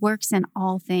that God works in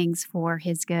all things for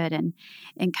his good and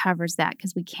covers that,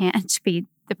 because we can't be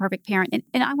the perfect parent.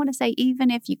 And I want to say, even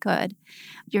if you could,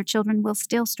 your children will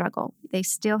still struggle. They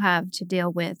still have to deal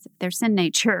with their sin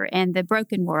nature and the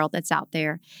broken world that's out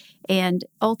there. And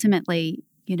ultimately,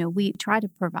 we try to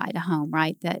provide a home,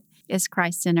 right, that is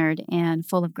Christ-centered and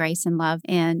full of grace and love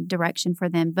and direction for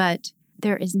them. But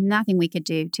there is nothing we could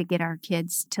do to get our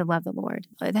kids to love the Lord.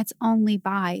 That's only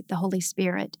by the Holy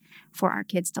Spirit for our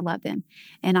kids to love them.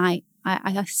 And I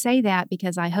say that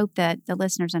because I hope that the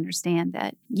listeners understand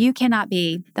that you cannot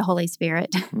be the Holy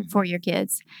Spirit for your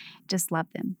kids. Just love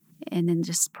them. And then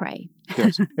just pray.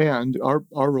 Yes. And our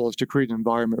role is to create an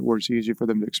environment where it's easy for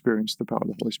them to experience the power of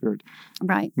the Holy Spirit.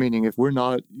 Right. Meaning, if we're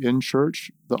not in church,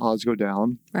 the odds go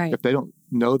down. Right. If they don't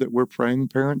know that we're praying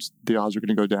parents, the odds are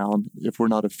going to go down. If we're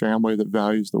not a family that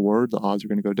values the Word, the odds are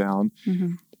going to go down.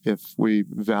 If we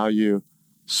value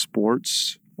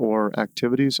sports or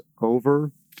activities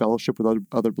over fellowship with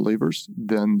other believers,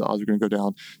 then the odds are going to go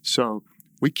down. So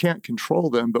we can't control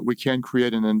them, but we can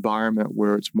create an environment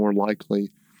where it's more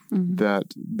likely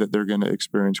that they're going to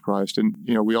experience Christ. And,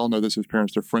 we all know this as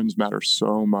parents, their friends matter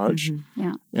so much.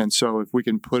 Yeah. And so if we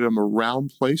can put them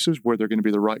around places where they're going to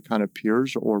be the right kind of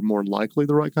peers, or more likely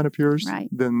the right kind of peers,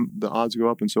 then the odds go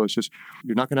up. And so it's just,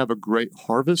 you're not going to have a great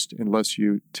harvest unless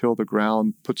you till the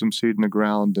ground, put some seed in the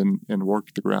ground, and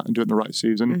work the ground and do it in the right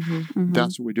season.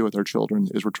 That's what we do with our children,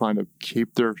 is we're trying to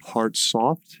keep their hearts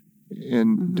soft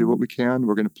and do what we can.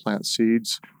 We're going to plant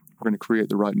seeds. We're going to create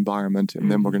the right environment,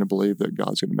 and then we're going to believe that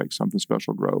God's going to make something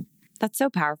special grow. That's so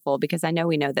powerful, because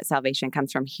we know that salvation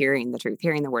comes from hearing the truth,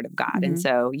 hearing the word of God. And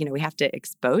so, we have to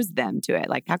expose them to it.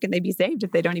 Like, how can they be saved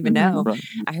if they don't even know? Right.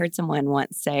 I heard someone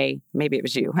once say, maybe it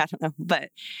was you, I don't know,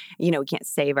 but, we can't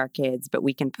save our kids, but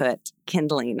we can put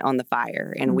kindling on the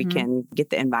fire, and we can get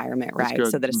the environment right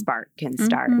so that a spark can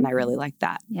start. And I really like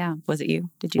that. Yeah. Was it you?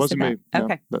 Did you say that? Wasn't me.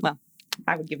 Okay. No, well,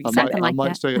 I would give you something like that. I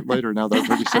might say it later now that I've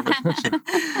heard you say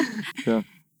it. Yeah.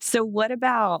 So what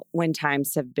about when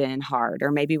times have been hard,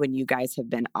 or maybe when you guys have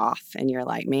been off and you're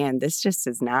like, man, this just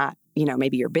is not,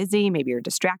 maybe you're busy, maybe you're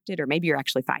distracted, or maybe you're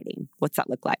actually fighting. What's that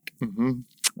look like?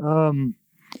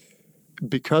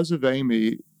 Because of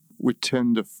Amy, we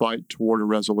tend to fight toward a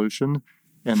resolution.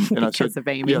 And because of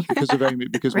Amy. Yeah, because of Amy.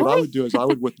 Because Really? what I would do is I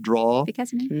would withdraw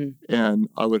Because of me? and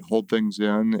I would hold things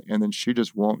in, and then she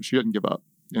doesn't give up.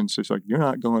 And so she's like, you're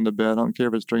not going to bed. I don't care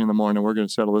if it's 3 a.m. We're going to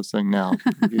settle this thing now.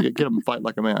 Get them to fight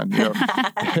like a man.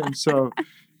 And so,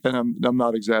 and I'm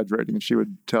not exaggerating. And she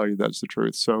would tell you that's the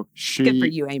truth. So good for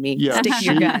you, Amy. Yeah, Stick to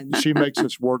your guns. She makes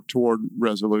us work toward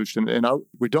resolution. And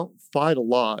we don't fight a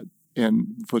lot.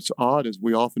 And what's odd is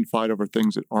we often fight over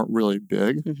things that aren't really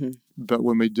big. But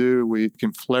when we do, we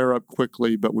can flare up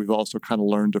quickly, but we've also kind of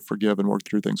learned to forgive and work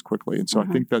through things quickly. And so I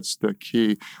think that's the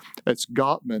key. It's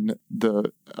Gottman,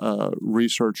 the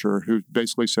researcher, who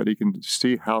basically said he can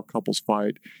see how couples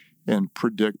fight and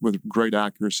predict with great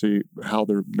accuracy how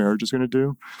their marriage is going to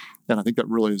do. And I think that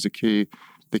really is the key.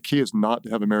 The key is not to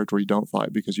have a marriage where you don't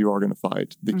fight, because you are going to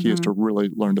fight. The key is to really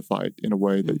learn to fight in a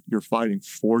way that you're fighting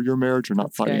for your marriage. You're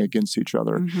not fighting against each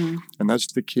other. And that's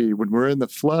the key. When we're in the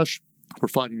flesh, we're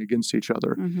fighting against each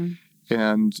other.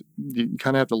 And you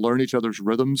kind of have to learn each other's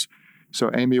rhythms. So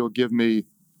Amy will give me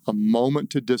a moment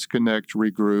to disconnect,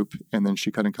 regroup, and then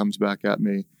she kind of comes back at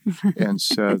me and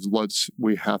says,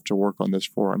 we have to work on this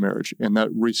for our marriage. And that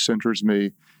recenters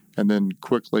me. and then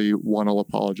quickly one will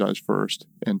apologize first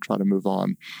and try to move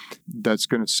on. That's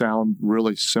going to sound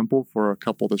really simple for a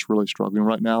couple that's really struggling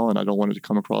right now, and I don't want it to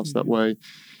come across that way.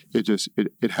 It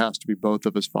has to be both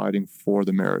of us fighting for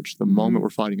the marriage. The moment we're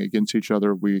fighting against each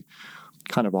other, we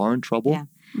kind of are in trouble. Yeah.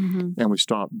 And we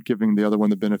stop giving the other one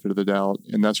the benefit of the doubt.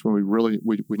 And that's when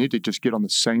we need to just get on the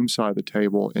same side of the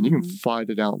table, and you can fight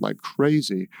it out like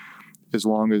crazy as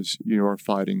long as you are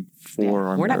fighting for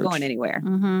our We're marriage. not going anywhere.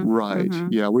 Right.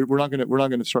 Yeah. We're not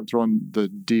gonna start throwing the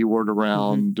D word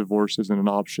around. Divorce isn't an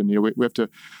option. We have to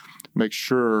make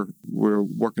sure we're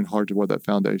working hard to what that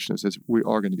foundation is we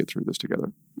are going to get through this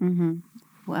together.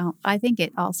 Well, I think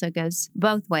it also goes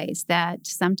both ways, that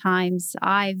sometimes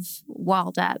I've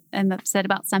walled up and upset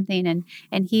about something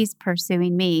and he's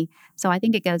pursuing me. So I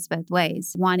think it goes both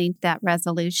ways, wanting that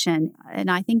resolution.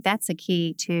 And I think that's a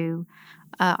key to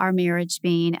our marriage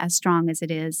being as strong as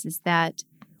it is that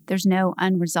there's no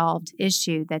unresolved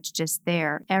issue that's just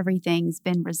there. Everything's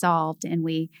been resolved, and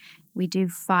we do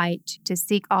fight to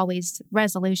seek always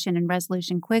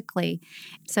resolution quickly,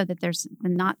 so that there's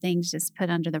not things just put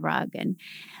under the rug. And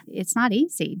it's not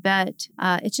easy, but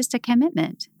it's just a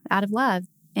commitment out of love.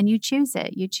 And you choose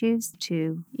it. You choose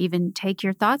to even take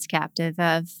your thoughts captive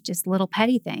of just little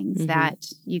petty things that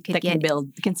you could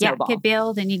can snowball. Could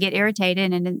build, and you get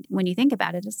irritated. And then when you think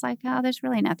about it, it's like, oh, there's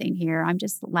really nothing here. I'm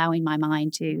just allowing my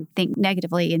mind to think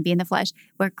negatively and be in the flesh.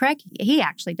 Where Craig, he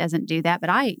actually doesn't do that, but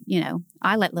I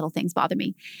let little things bother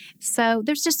me. So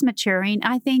there's just maturing.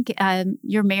 I think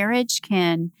your marriage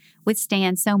can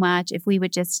withstand so much if we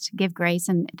would just give grace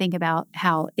and think about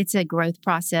how it's a growth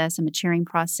process, a maturing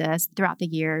process throughout the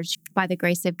years. By the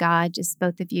grace of God, just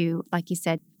both of you, like you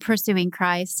said, pursuing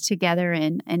Christ together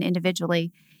and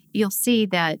individually, you'll see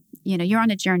that, you're on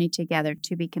a journey together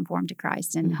to be conformed to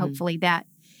Christ. And hopefully that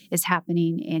is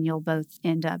happening, and you'll both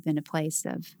end up in a place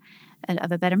of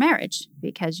a better marriage,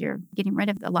 because you're getting rid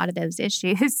of a lot of those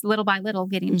issues little by little,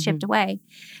 getting chipped away.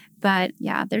 But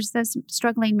yeah, there's those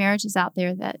struggling marriages out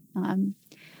there that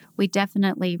we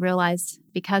definitely realize,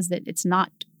 because that it's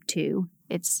not two,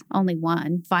 it's only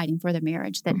one fighting for the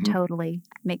marriage, that totally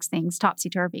makes things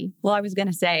topsy-turvy. Well, I was going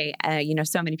to say,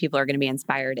 so many people are going to be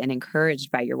inspired and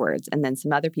encouraged by your words. And then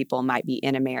some other people might be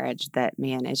in a marriage that,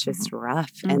 man, it's just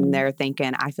rough. And they're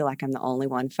thinking, I feel like I'm the only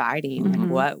one fighting.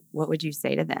 Like, what would you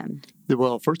say to them?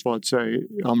 Well, first of all, I'd say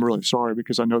I'm really sorry,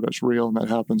 because I know that's real and that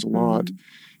happens a lot.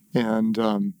 And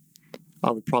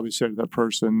I would probably say to that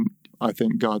person, I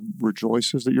think God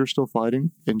rejoices that you're still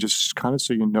fighting, and just kind of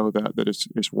so you know that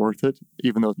it's worth it,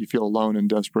 even though you feel alone and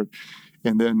desperate.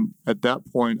 And then at that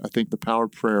point, I think the power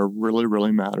of prayer really,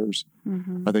 really matters.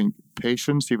 I think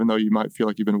patience, even though you might feel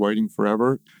like you've been waiting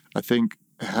forever, I think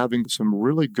having some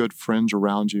really good friends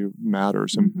around you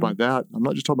matters. And by that, I'm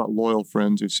not just talking about loyal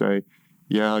friends who say,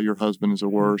 yeah, your husband is the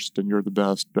worst and you're the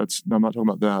best. I'm not talking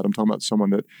about that. I'm talking about someone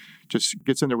that just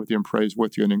gets in there with you and prays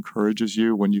with you and encourages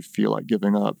you when you feel like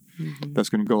giving up. That's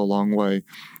going to go a long way.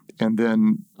 And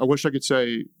then I wish I could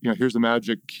say, here's the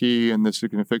magic key and this is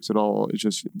going to fix it all. It's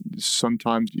just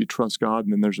sometimes you trust God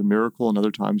and then there's a miracle, and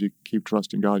other times you keep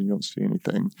trusting God and you don't see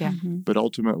anything. Yeah. But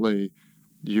ultimately,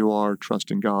 you are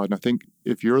trusting God. And I think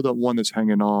if you're the one that's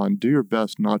hanging on, do your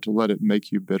best not to let it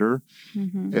make you bitter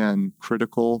and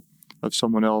critical of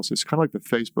someone else. It's kind of like the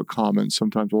Facebook comments.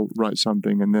 Sometimes we'll write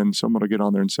something and then someone will get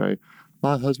on there and say,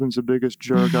 my husband's the biggest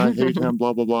jerk, I hate him,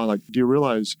 blah, blah, blah. Like, do you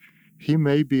realize he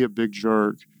may be a big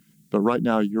jerk, but right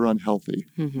now you're unhealthy.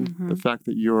 The fact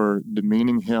that you're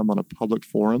demeaning him on a public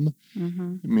forum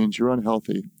it means you're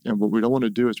unhealthy. And what we don't want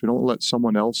to do is we don't let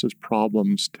someone else's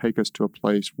problems take us to a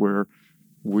place where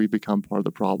we become part of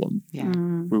the problem.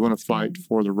 We want to fight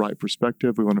for the right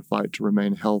perspective. We want to fight to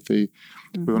remain healthy.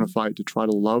 We want to fight to try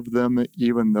to love them,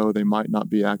 even though they might not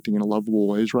be acting in lovable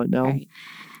ways right now.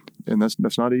 And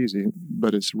that's not easy,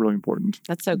 but it's really important.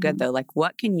 That's so good, though. Like,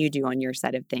 what can you do on your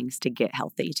side of things to get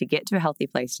healthy, to get to a healthy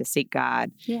place, to seek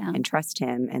God and trust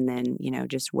Him, and then,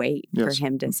 just wait for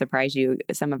Him to surprise you?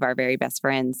 Some of our very best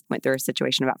friends went through a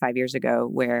situation about 5 years ago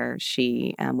where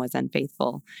she was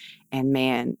unfaithful. And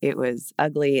man, it was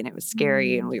ugly and it was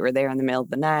scary. And we were there in the middle of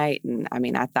the night. And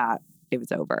I thought it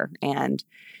was over. And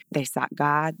they sought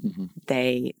God.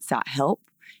 They sought help.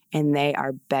 And they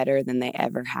are better than they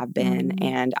ever have been.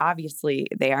 And obviously,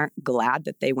 they aren't glad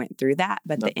that they went through that,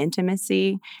 but the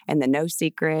intimacy and the no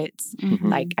secrets,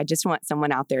 like, I just want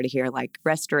someone out there to hear, like,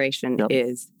 restoration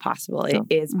is possible. It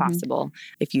is possible.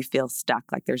 If you feel stuck,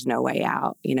 like there's no way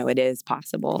out, it is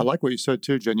possible. I like what you said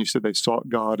too, Jen. You said they sought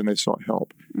God and they sought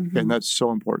help. And that's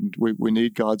so important. We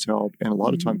need God's help. And a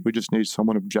lot of times we just need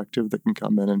someone objective that can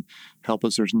come in and help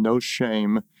us. There's no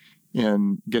shame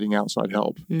in getting outside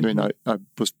help. I mean, I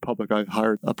was public. I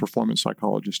hired a performance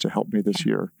psychologist to help me this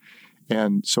year.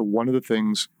 And so one of the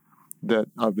things that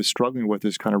I've been struggling with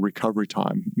is kind of recovery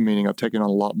time, meaning I've taken on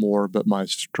a lot more, but my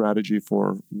strategy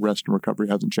for rest and recovery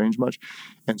hasn't changed much.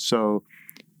 And so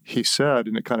he said,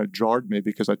 and it kind of jarred me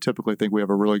because I typically think we have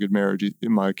a really good marriage.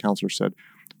 My counselor said,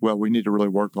 well, we need to really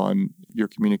work on your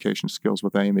communication skills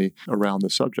with Amy around the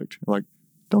subject. I'm like,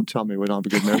 don't tell me we don't have a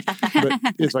good marriage.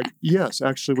 But it's like, yes,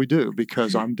 actually we do,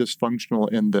 because I'm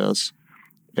dysfunctional in this.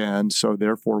 And so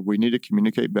therefore we need to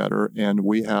communicate better. And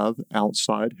we have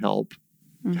outside help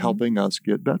helping us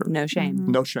get better. No shame.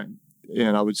 No shame.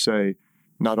 And I would say,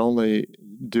 not only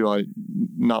do I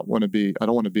not want to be, I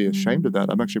don't want to be ashamed of that.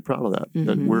 I'm actually proud of that,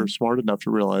 that we're smart enough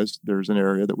to realize there's an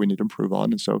area that we need to improve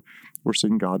on. And so we're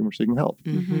seeking God and we're seeking help.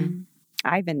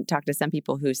 I even talked to some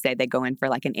people who say they go in for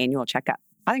like an annual checkup.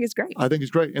 I think it's great. I think it's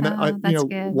great. And that's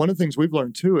good. One of the things we've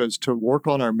learned too is to work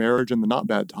on our marriage in the not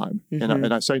bad time.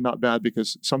 And I say not bad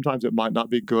because sometimes it might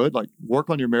not be good. Like, work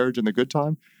on your marriage in the good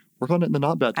time. Work on it in the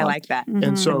not bad time. I like that.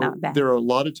 And so there are a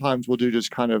lot of times we'll do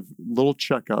just kind of little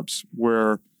checkups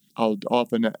where I'll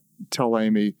often tell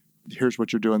Amy, here's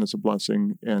what you're doing that's a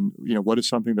blessing. And, what is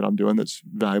something that I'm doing that's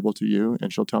valuable to you?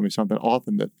 And she'll tell me something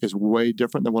often that is way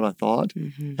different than what I thought.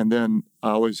 And then I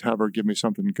always have her give me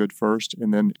something good first.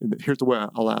 And then here's the way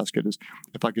I'll ask it is,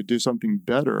 if I could do something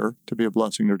better to be a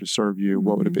blessing or to serve you,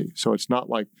 what would it be? So it's not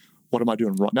like, what am I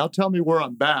doing wrong? Now tell me where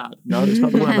I'm bad. No, that's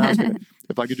not the way I'm asking it.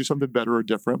 If I could do something better or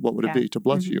different, what would it be to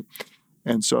bless you?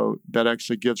 And so that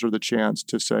actually gives her the chance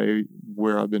to say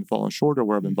where I've been falling short or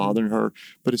where I've been bothering her.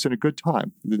 But it's in a good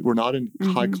time. We're not in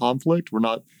high conflict. We're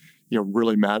not,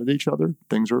 really mad at each other.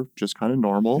 Things are just kind of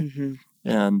normal.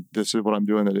 And this is what I'm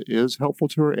doing that is helpful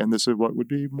to her. And this is what would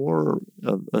be more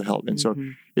of a help. And so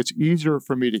it's easier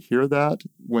for me to hear that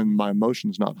when my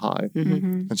emotion's not high.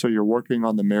 And so you're working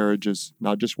on the marriages,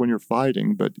 not just when you're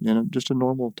fighting, but in just a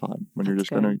normal time when you're just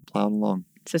going to plow along.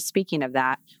 So speaking of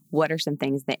that, what are some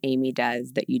things that Amy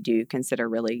does that you do consider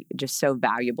really just so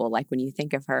valuable? Like when you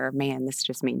think of her, man, this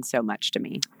just means so much to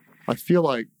me. I feel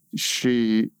like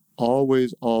she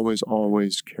always, always,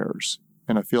 always cares.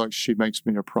 And I feel like she makes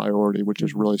me a priority, which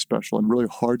is really special and really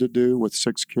hard to do with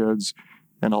 6 kids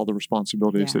and all the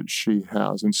responsibilities that she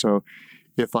has. And so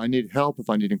if I need help,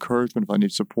 if I need encouragement, if I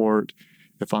need support,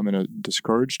 if I'm in a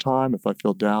discouraged time, if I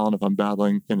feel down, if I'm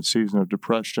battling in a season of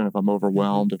depression, if I'm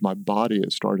overwhelmed, if my body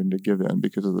is starting to give in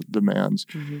because of the demands,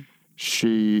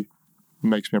 she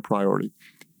makes me a priority.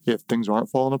 If things aren't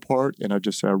falling apart and I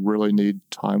just say, I really need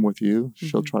time with you,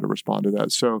 she'll try to respond to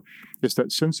that. So it's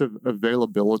that sense of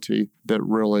availability that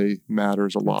really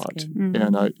matters a lot.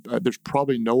 And there's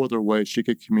probably no other way she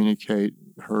could communicate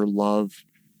her love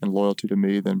and loyalty to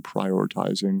me than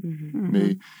prioritizing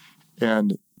me.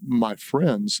 And my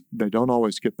friends, they don't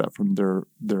always get that from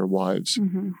their wives,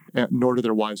 and nor do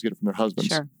their wives get it from their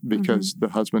husbands, because the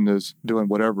husband is doing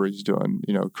whatever he's doing,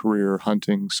 career,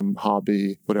 hunting, some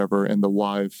hobby, whatever, and the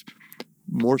wife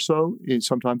more so.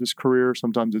 Sometimes it's career,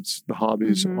 sometimes it's the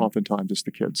hobbies, oftentimes it's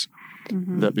the kids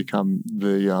that become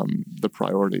the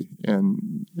priority.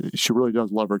 And she really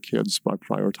does love her kids by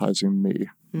prioritizing me.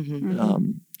 And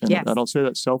I don't say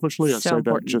that selfishly. I say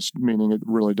that just meaning it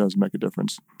really does make a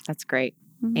difference. That's great.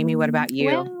 Amy, what about you?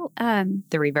 Well,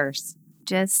 the reverse.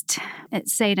 Just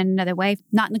say it in another way,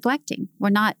 not neglecting.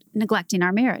 We're not neglecting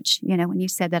our marriage. When you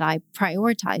said that I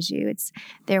prioritize you, it's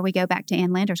there we go back to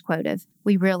Ann Lander's quote of,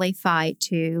 we really fight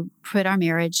to put our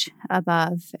marriage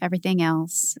above everything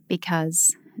else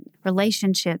because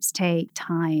relationships take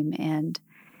time. And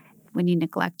when you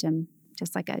neglect them,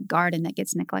 just like a garden that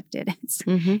gets neglected, it's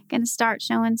going to start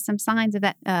showing some signs of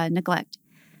that neglect.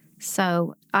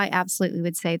 So I absolutely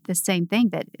would say the same thing,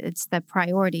 that it's the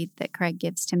priority that Craig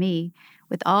gives to me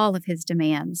with all of his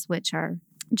demands, which are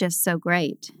just so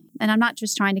great. And I'm not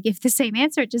just trying to give the same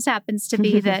answer. It just happens to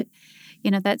be that,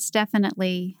 that's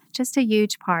definitely just a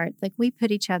huge part. Like, we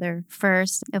put each other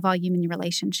first of all human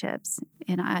relationships.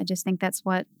 And I just think that's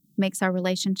what makes our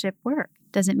relationship work.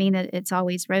 Doesn't mean that it's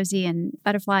always rosy and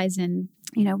butterflies and,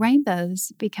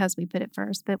 rainbows because we put it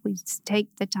first, but we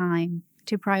take the time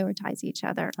to prioritize each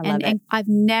other. And I've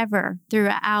never,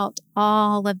 throughout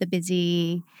all of the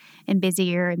busy and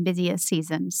busier and busiest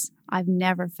seasons, I've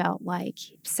never felt like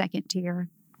second tier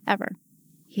ever.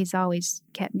 He's always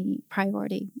kept me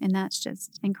priority, and that's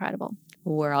just incredible.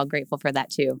 We're all grateful for that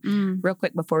too. Real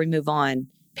quick before we move on,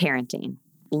 parenting.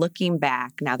 Looking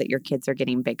back, now that your kids are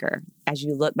getting bigger, as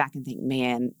you look back and think,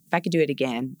 man, if I could do it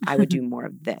again, I would do more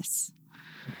of this.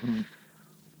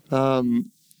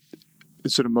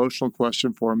 It's an emotional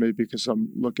question for me because I'm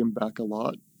looking back a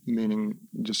lot, meaning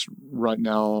just right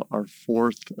now, our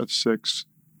 4th of 6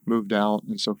 moved out.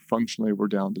 And so functionally, we're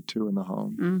down to 2 in the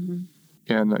home. Mm-hmm.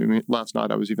 And I mean, last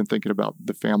night I was even thinking about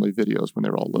the family videos when they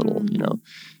were all little,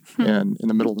 and in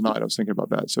the middle of the night I was thinking about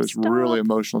that. So it's really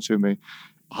emotional to me.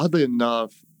 Oddly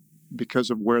enough, because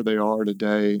of where they are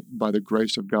today, by the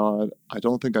grace of God, I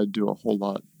don't think I'd do a whole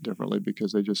lot differently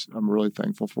because I'm really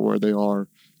thankful for where they are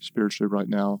spiritually right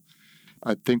now.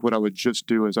 I think what I would just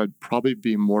do is I'd probably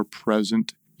be more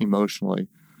present emotionally.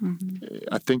 Mm-hmm.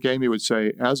 I think Amy would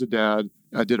say, as a dad,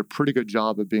 I did a pretty good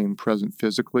job of being present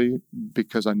physically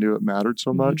because I knew it mattered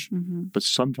so much, but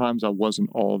sometimes I wasn't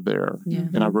all there. Yeah.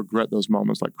 And I regret those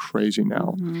moments like crazy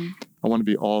now. Mm-hmm. I want to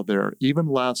be all there. Even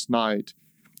last night,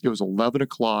 it was 11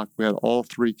 o'clock. We had all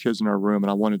 3 kids in our room, and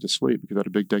I wanted to sleep because I had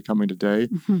a big day coming today.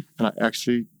 Mm-hmm. And I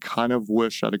actually kind of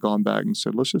wish I'd have gone back and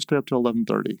said, let's just stay up till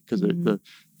 11:30 because the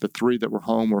 3 that were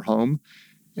home.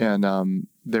 And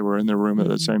they were in their room at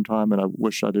the same time, and I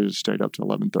wish I'd have stayed up to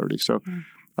 11:30. So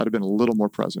I'd have been a little more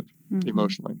present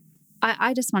emotionally.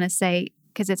 I just want to say,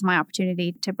 because it's my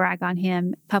opportunity to brag on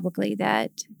him publicly,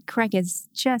 that Craig is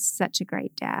just such a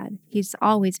great dad. He's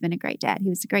always been a great dad. He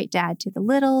was a great dad to the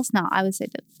littles. Now, I would say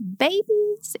to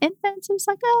babies, infants, it was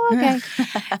like, oh, okay.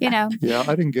 Yeah,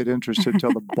 I didn't get interested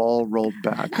until the ball rolled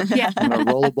back. Yeah. When I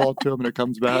roll a ball to him and it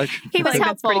comes back. He was helpful.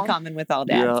 That's pretty common with all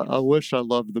dads. Yeah, I wish I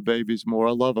loved the babies more.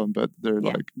 I love them, but they're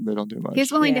they don't do much. He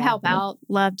was willing to help out,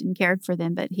 loved and cared for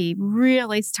them, but he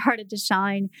really started to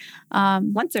shine.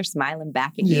 Once they're smiling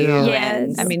back at you. Yes.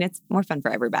 And, I mean, it's more fun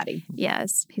for everybody.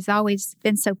 Yes. He's always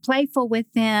been so playful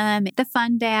with them. The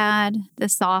fun dad, the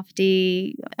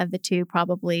softy of the 2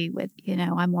 probably with,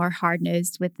 I'm more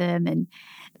hard-nosed with them. And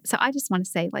so I just want to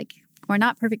say, we're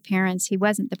not perfect parents. He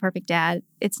wasn't the perfect dad.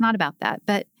 It's not about that.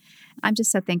 But I'm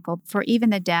just so thankful for even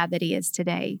the dad that he is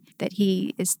today, that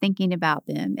he is thinking about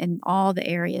them and all the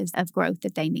areas of growth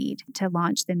that they need to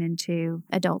launch them into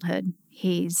adulthood.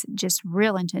 He's just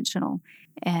real intentional.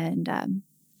 And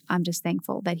I'm just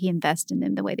thankful that he invests in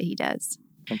them the way that he does.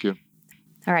 Thank you.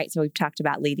 All right. So we've talked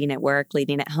about leading at work,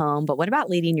 leading at home, but what about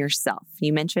leading yourself?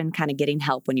 You mentioned kind of getting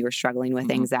help when you were struggling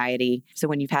with anxiety. So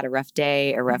when you've had a rough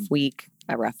day, a rough week,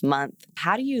 a rough month,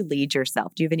 how do you lead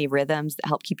yourself? Do you have any rhythms that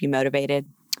help keep you motivated?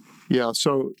 Yeah,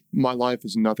 so my life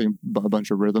is nothing but a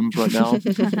bunch of rhythms right now.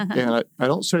 And I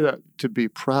don't say that to be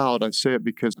proud. I say it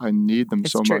because I need them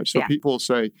so much. So people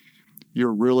say, you're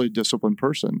a really disciplined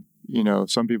person.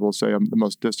 Some people say I'm the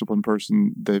most disciplined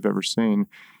person they've ever seen.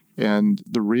 And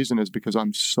the reason is because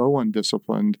I'm so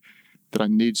undisciplined that I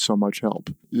need so much help.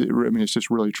 It's just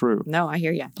really true. No, I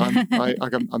hear you.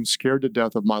 I'm scared to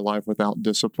death of my life without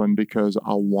discipline because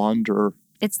I'll wander.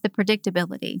 It's the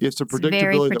predictability. It's the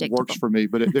predictability that works for me.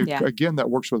 But again, that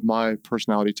works with my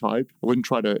personality type. I wouldn't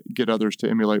try to get others to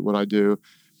emulate what I do.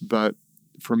 But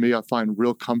for me, I find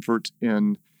real comfort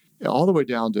in all the way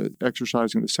down to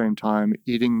exercising at the same time,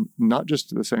 eating not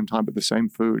just at the same time, but the same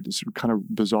food. It's kind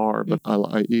of bizarre, but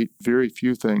I eat very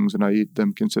few things and I eat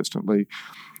them consistently.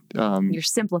 You're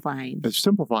simplifying. It's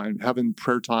simplifying. Having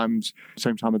prayer times,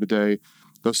 same time of the day,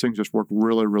 those things just work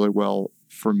really, really well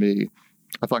for me.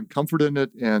 I find comfort in it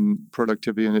and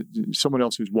productivity in it. Someone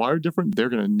else who's wired different, they're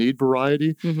going to need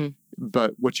variety. Mm-hmm.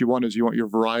 But what you want is you want your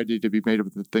variety to be made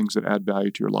of the things that add value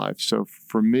to your life. So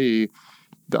for me,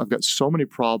 I've got so many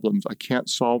problems. I can't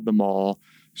solve them all.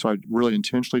 So I really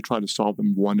intentionally try to solve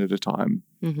them one at a time.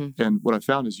 Mm-hmm. And what I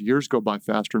found is years go by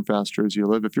faster and faster as you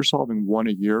live. If you're solving one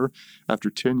a year, after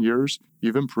 10 years,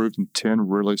 you've improved in 10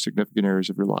 really significant areas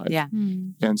of your life. Yeah.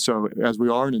 Mm-hmm. And so as we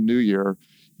are in a new year,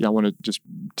 I want to just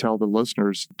tell the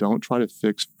listeners, don't try to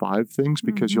fix 5 things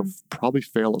because you'll probably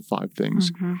fail at 5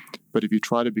 things. Mm-hmm. But if you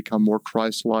try to become more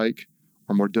Christ-like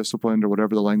or more disciplined or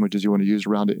whatever the language is you want to use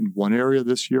around it in one area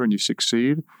this year and you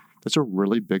succeed, that's a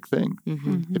really big thing.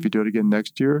 Mm-hmm. If you do it again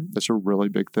next year, that's a really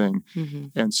big thing. Mm-hmm.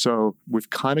 And so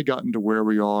we've kind of gotten to where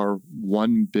we are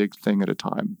one big thing at a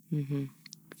time. Mm-hmm.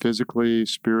 Physically,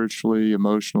 spiritually,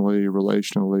 emotionally,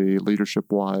 relationally,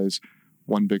 leadership-wise,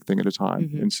 one big thing at a time.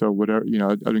 Mm-hmm. And so whatever,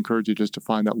 I'd encourage you just to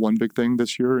find that one big thing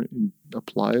this year and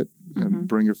apply it and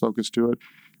bring your focus to it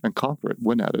and conquer it,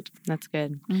 win at it. That's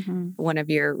good. Mm-hmm. One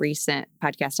of your recent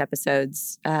podcast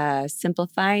episodes,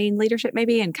 simplifying leadership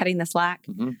maybe and cutting the slack,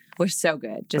 was so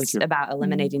good. Just about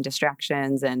eliminating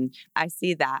distractions. And I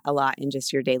see that a lot in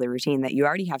just your daily routine that you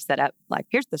already have set up. Like,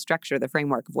 here's the structure, the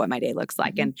framework of what my day looks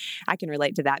like. And I can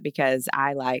relate to that because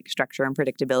I like structure and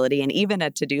predictability. And even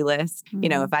a to-do list,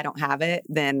 if I don't have it,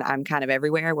 then I'm kind of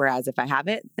everywhere. Whereas if I have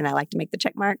it, then I like to make the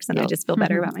check marks and I just feel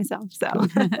better about myself. So,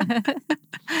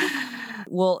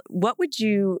 well, what would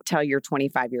you tell your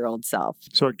 25-year-old self?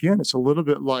 So again, it's a little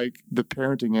bit like the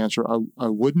parenting answer. I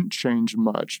wouldn't change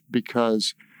much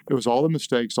because It was all the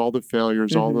mistakes, all the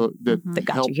failures, all the that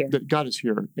got you here. That got us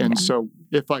here. And so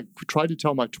if I tried to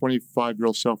tell my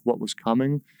 25-year-old self what was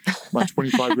coming, my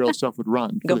 25-year-old self would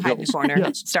run. Go hide in the corner.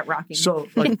 Yes. Start rocking. So,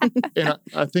 and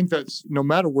I think that's no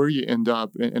matter where you end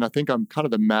up, and I think I'm kind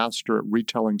of the master at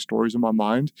retelling stories in my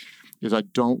mind, is I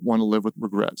don't want to live with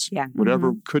regrets. Yeah.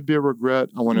 Whatever could be a regret,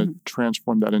 I want to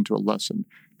transform that into a lesson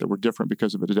that we're different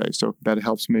because of it today. So that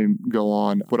helps me go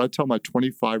on. What I tell my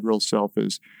 25-year-old self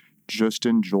is just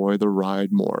enjoy the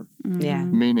ride more. Yeah.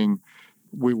 Meaning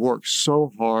we worked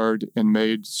so hard and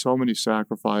made so many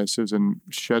sacrifices and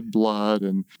shed blood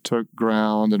and took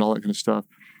ground and all that kind of stuff.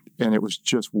 And it was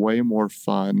just way more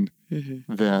fun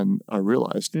than I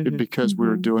realized because we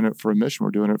were doing it for a mission.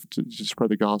 We're doing it to spread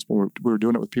the gospel. We were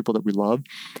doing it with people that we love.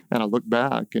 And I look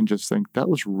back and just think that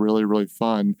was really, really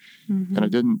fun. And I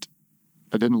didn't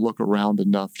look around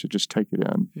enough to just take it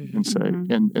in and say,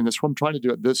 and that's what I'm trying to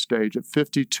do at this stage. At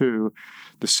 52,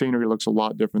 the scenery looks a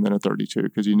lot different than at 32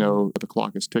 because you know the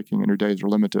clock is ticking and your days are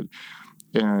limited.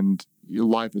 And your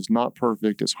life is not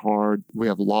perfect. It's hard. We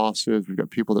have losses. We've got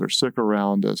people that are sick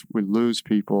around us. We lose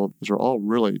people. Those are all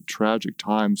really tragic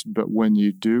times. But when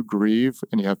you do grieve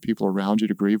and you have people around you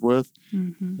to grieve with,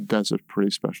 that's a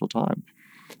pretty special time.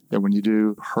 And when you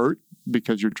do hurt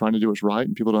because you're trying to do what's right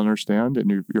and people don't understand and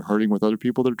you're hurting with other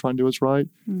people that are trying to do what's right,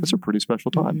 that's a pretty special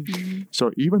time.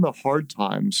 So even the hard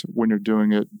times when you're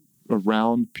doing it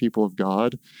around people of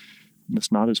God, it's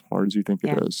not as hard as you think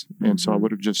it is. And so I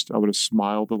would have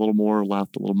smiled a little more,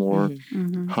 laughed a little more,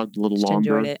 hugged a little just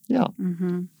longer. Enjoyed it. Yeah.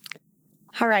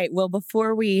 All right. Well,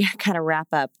 before we kind of wrap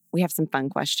up, we have some fun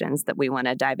questions that we want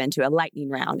to dive into, a lightning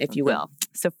round, if you will.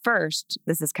 So first,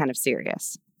 this is kind of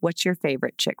serious. What's your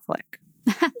favorite chick flick?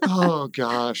 Oh,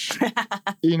 gosh. Can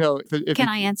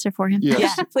I answer for him?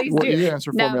 Yes. Yeah, please do. You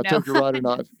answer for me. I'll take it right or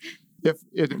not.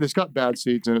 It's got bad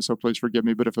scenes in it, so please forgive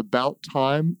me. But if About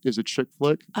Time is a chick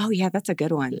flick, oh yeah, that's a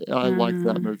good one. I like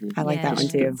that movie. I like that one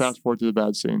too. Fast forward to the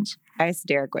bad scenes. I asked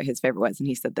Derek what his favorite was, and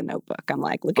he said The Notebook. I'm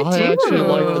like, look at you. I actually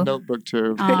like The Notebook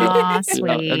too. Aw,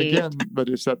 sweet. And again, but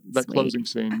it's that closing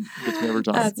scene gets me every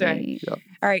time. That's right. Yeah.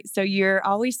 All right, so you're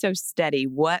always so steady.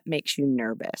 What makes you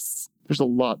nervous? There's a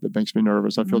lot that makes me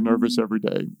nervous. I feel nervous every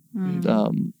day.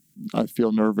 I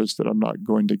feel nervous that I'm not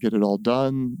going to get it all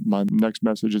done. My next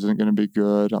message isn't going to be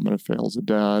good. I'm going to fail as a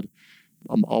dad.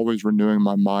 I'm always renewing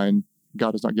my mind.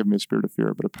 God has not given me a spirit of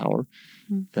fear, but a power.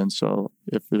 And so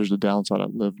if there's a downside, I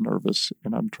live nervous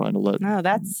and I'm trying to let... No,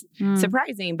 that's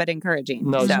surprising, but encouraging.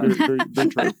 No, it's very, very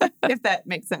true. If that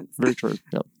makes sense. Very true,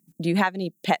 yeah. Do you have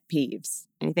any pet peeves?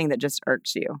 Anything that just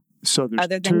irks you? So there's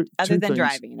other two than things,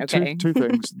 driving, okay? Two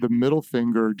things. The middle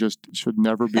finger just should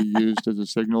never be used as a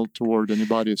signal toward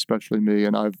anybody, especially me.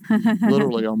 And I've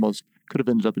literally almost could have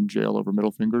ended up in jail over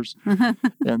middle fingers.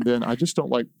 And then I just don't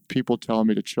like people telling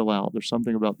me to chill out. There's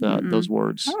something about that, those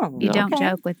words. Oh, you don't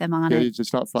joke with them on it. It's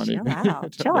just not funny. Chill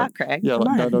out. Chill out, Craig. Yeah,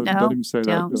 don't even say that.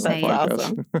 Don't say it.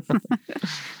 Awesome.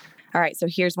 All right, so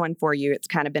here's one for you. It's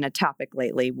kind of been a topic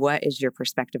lately. What is your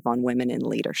perspective on women in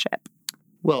leadership?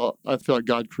 Well, I feel like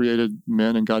God created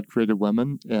men and God created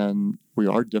women, and we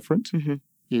are different.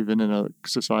 Even in a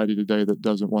society today that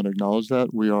doesn't want to acknowledge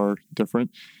that, we are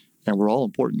different, and we're all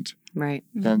important. Right.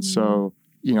 And so,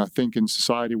 I think in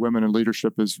society, women in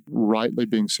leadership is rightly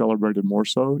being celebrated more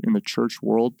so in the church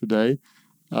world today.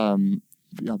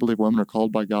 I believe women are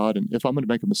called by God, and if I'm going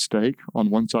to make a mistake on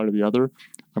one side or the other,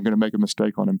 I'm going to make a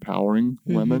mistake on empowering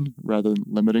women rather than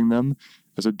limiting them.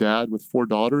 As a dad with 4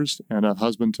 daughters and a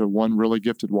husband to one really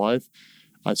gifted wife,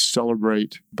 I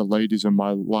celebrate the ladies in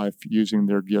my life using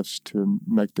their gifts to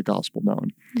make the gospel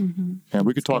known. And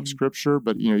we could talk scripture,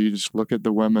 but you just look at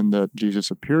the women that Jesus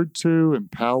appeared to,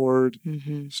 empowered,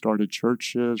 started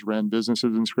churches, ran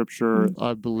businesses in scripture.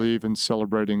 I believe in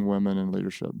celebrating women in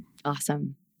leadership.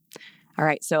 Awesome. All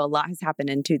right, so a lot has happened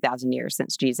in 2,000 years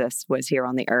since Jesus was here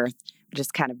on the earth.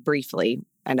 Just kind of briefly,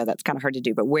 I know that's kind of hard to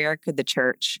do, but where could the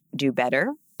church do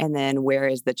better? And then where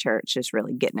is the church just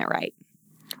really getting it right?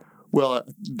 Well,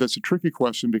 that's a tricky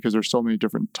question because there's so many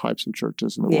different types of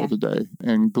churches in the world today.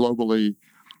 And globally,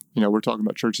 we're talking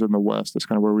about churches in the West. That's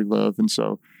kind of where we live. And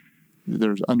so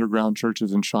there's underground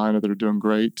churches in China that are doing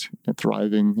great and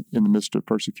thriving in the midst of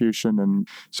persecution. And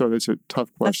so it's a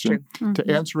tough question. To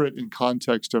answer it in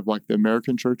context of like the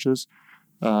American churches,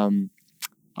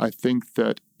 I think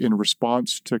that in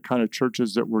response to kind of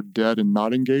churches that were dead and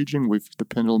not engaging, the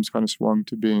pendulum's kind of swung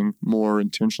to being more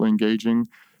intentionally engaging.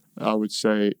 I would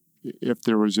say if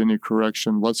there was any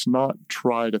correction, let's not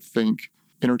try to think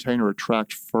entertain or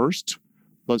attract first.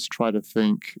 Let's try to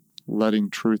think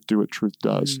letting truth do what truth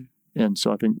does. And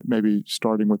so I think maybe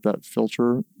starting with that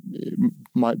filter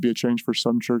might be a change for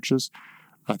some churches.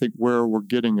 I think where we're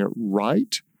getting it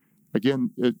right,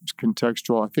 again, it's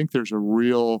contextual. I think there's a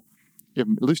real, at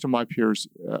least in my peers,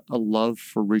 a love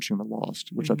for reaching the lost,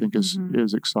 which I think is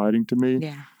exciting to me.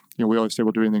 Yeah. We always say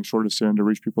we'll do anything short of sin to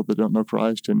reach people that don't know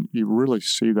Christ, and you really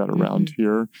see that around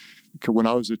here. When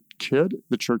I was a kid,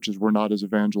 the churches were not as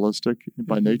evangelistic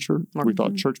by nature. We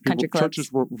thought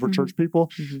churches were for church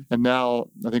people, and now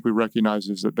I think we recognize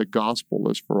is that the gospel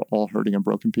is for all hurting and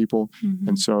broken people,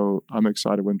 and so I'm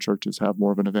excited when churches have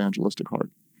more of an evangelistic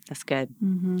heart. That's good.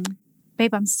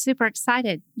 Babe, I'm super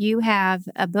excited. You have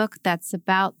a book that's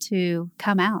about to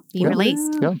come out, be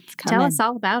released. Yeah. Tell us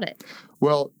all about it.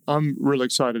 Well, I'm really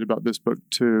excited about this book,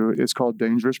 too. It's called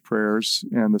Dangerous Prayers,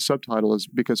 and the subtitle is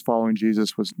Because Following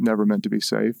Jesus Was Never Meant to Be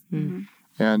Safe.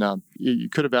 And you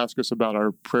could have asked us about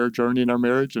our prayer journey in our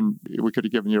marriage, and we could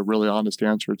have given you a really honest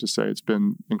answer to say it's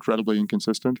been incredibly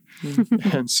inconsistent.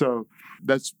 And so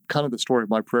that's kind of the story of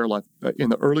my prayer life. In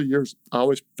the early years, I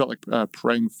always felt like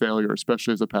praying failure,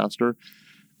 especially as a pastor.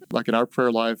 Like in our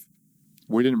prayer life,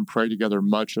 we didn't pray together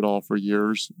much at all for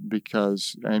years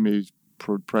because Amy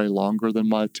would pray longer than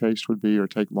my taste would be or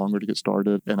take longer to get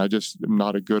started. And I just am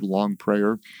not a good long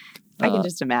prayer. I can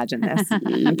just imagine this.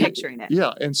 I'm picturing it.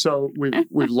 Yeah. And so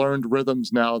we've learned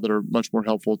rhythms now that are much more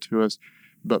helpful to us.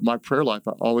 But my prayer life,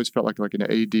 I always felt like an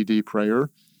ADD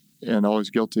prayer and always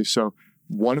guilty. So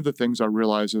one of the things I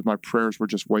realized is my prayers were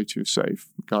just way too safe.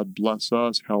 God bless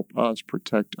us, help us,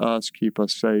 protect us, keep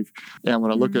us safe. And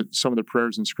when I look at some of the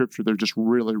prayers in Scripture, they're just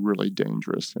really, really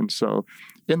dangerous. And so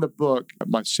in the book,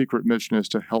 my secret mission is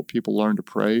to help people learn to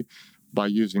pray by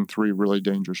using 3 really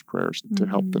dangerous prayers to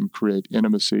help them create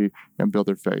intimacy and build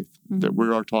their faith. That we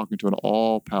are talking to an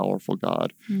all-powerful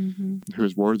God who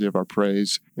is worthy of our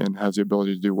praise and has the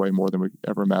ability to do way more than we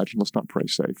ever imagined. Let's not pray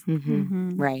safe.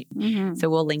 Right. So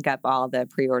we'll link up all the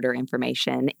pre-order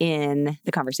information in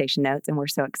the conversation notes, and we're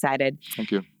so excited.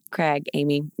 Thank you. Craig,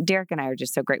 Amy, Derek, and I are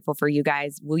just so grateful for you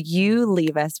guys. Will you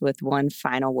leave us with one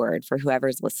final word for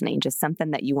whoever's listening, just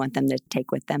something that you want them to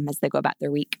take with them as they go about their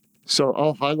week? So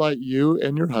I'll highlight you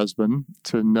and your husband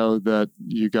to know that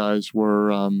you guys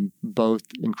were both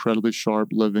incredibly sharp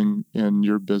living in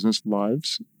your business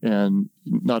lives. And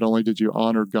not only did you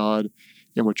honor God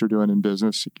in what you're doing in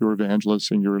business, you were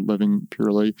evangelists and you were living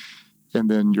purely.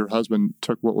 And then your husband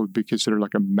took what would be considered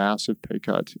like a massive pay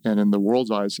cut. And in the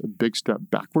world's eyes, a big step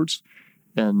backwards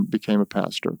and became a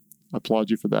pastor. I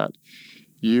applaud you for that.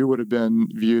 You would have been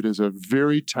viewed as a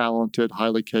very talented,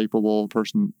 highly capable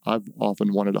person I've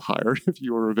often wanted to hire if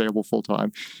you were available full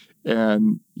time.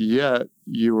 And yet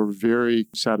you were very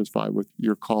satisfied with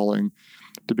your calling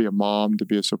to be a mom, to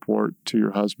be a support to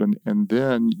your husband. And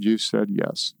then you said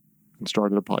yes and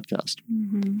started a podcast.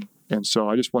 And so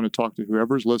I just want to talk to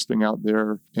whoever's listening out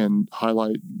there and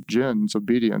highlight Jen's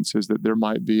obedience is that there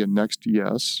might be a next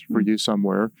yes for you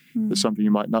somewhere. It's something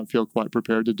you might not feel quite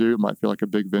prepared to do. It might feel like a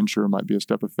big venture. It might be a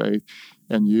step of faith.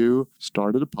 And you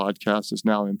started a podcast that's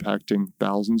now impacting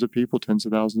thousands of people, tens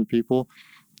of thousands of people.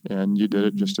 And you did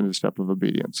it just in a step of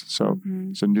obedience. So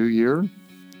it's a new year.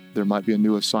 There might be a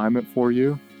new assignment for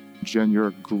you. Jen, you're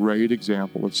a great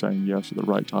example of saying yes at the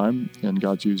right time. And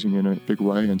God's using you in a big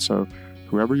way. And so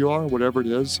whoever you are, whatever it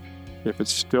is, if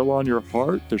it's still on your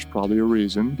heart, there's probably a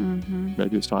reason.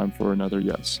 Maybe it's time for another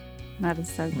yes. That is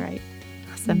so great.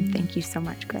 Awesome. Thank you so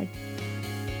much, Craig.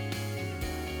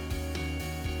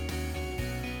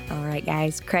 All right,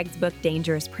 guys. Craig's book,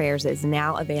 Dangerous Prayers, is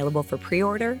now available for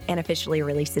pre-order and officially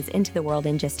releases into the world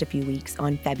in just a few weeks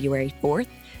on February 4th.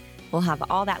 We'll have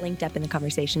all that linked up in the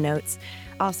conversation notes.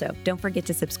 Also, don't forget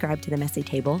to subscribe to The Messy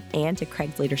Table and to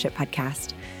Craig's Leadership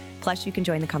Podcast. Plus, you can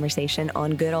join the conversation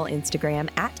on good old Instagram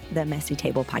at The Messy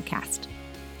Table Podcast.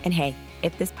 And hey,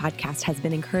 if this podcast has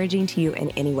been encouraging to you in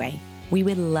any way, we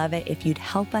would love it if you'd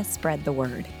help us spread the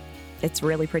word. It's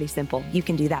really pretty simple. You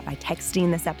can do that by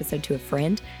texting this episode to a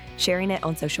friend, sharing it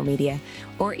on social media,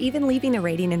 or even leaving a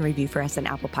rating and review for us on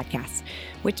Apple Podcasts,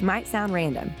 which might sound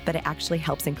random, but it actually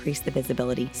helps increase the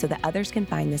visibility so that others can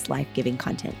find this life-giving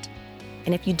content.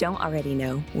 And if you don't already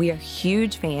know, we are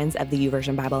huge fans of the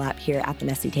YouVersion Bible app here at The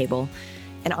Messy Table.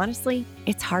 And honestly,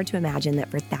 it's hard to imagine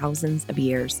that for thousands of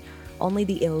years, only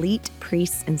the elite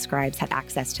priests and scribes had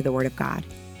access to the Word of God.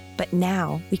 But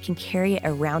now we can carry it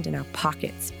around in our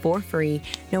pockets for free,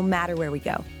 no matter where we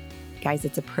go. Guys,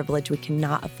 it's a privilege we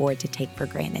cannot afford to take for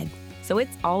granted. So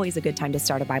it's always a good time to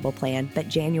start a Bible plan, but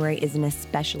January is an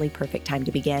especially perfect time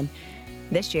to begin.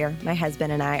 This year, my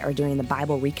husband and I are doing the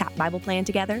Bible Recap Bible Plan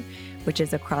together, which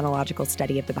is a chronological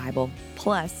study of the Bible,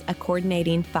 plus a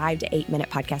coordinating 5 to 8 minute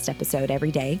podcast episode every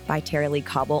day by Tara Lee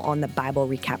Cobble on the Bible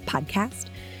Recap podcast.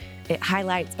 It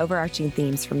highlights overarching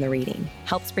themes from the reading,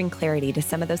 helps bring clarity to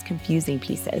some of those confusing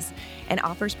pieces, and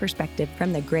offers perspective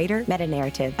from the greater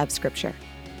meta-narrative of Scripture.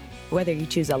 Whether you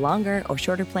choose a longer or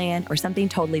shorter plan or something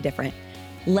totally different,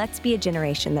 let's be a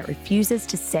generation that refuses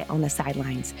to sit on the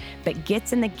sidelines, but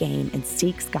gets in the game and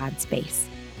seeks God's face.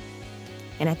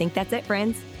 And I think that's it,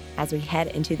 friends. As we head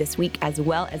into this week as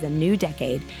well as a new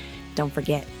decade, don't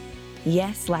forget,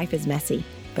 yes, life is messy,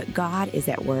 but God is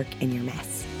at work in your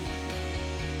mess.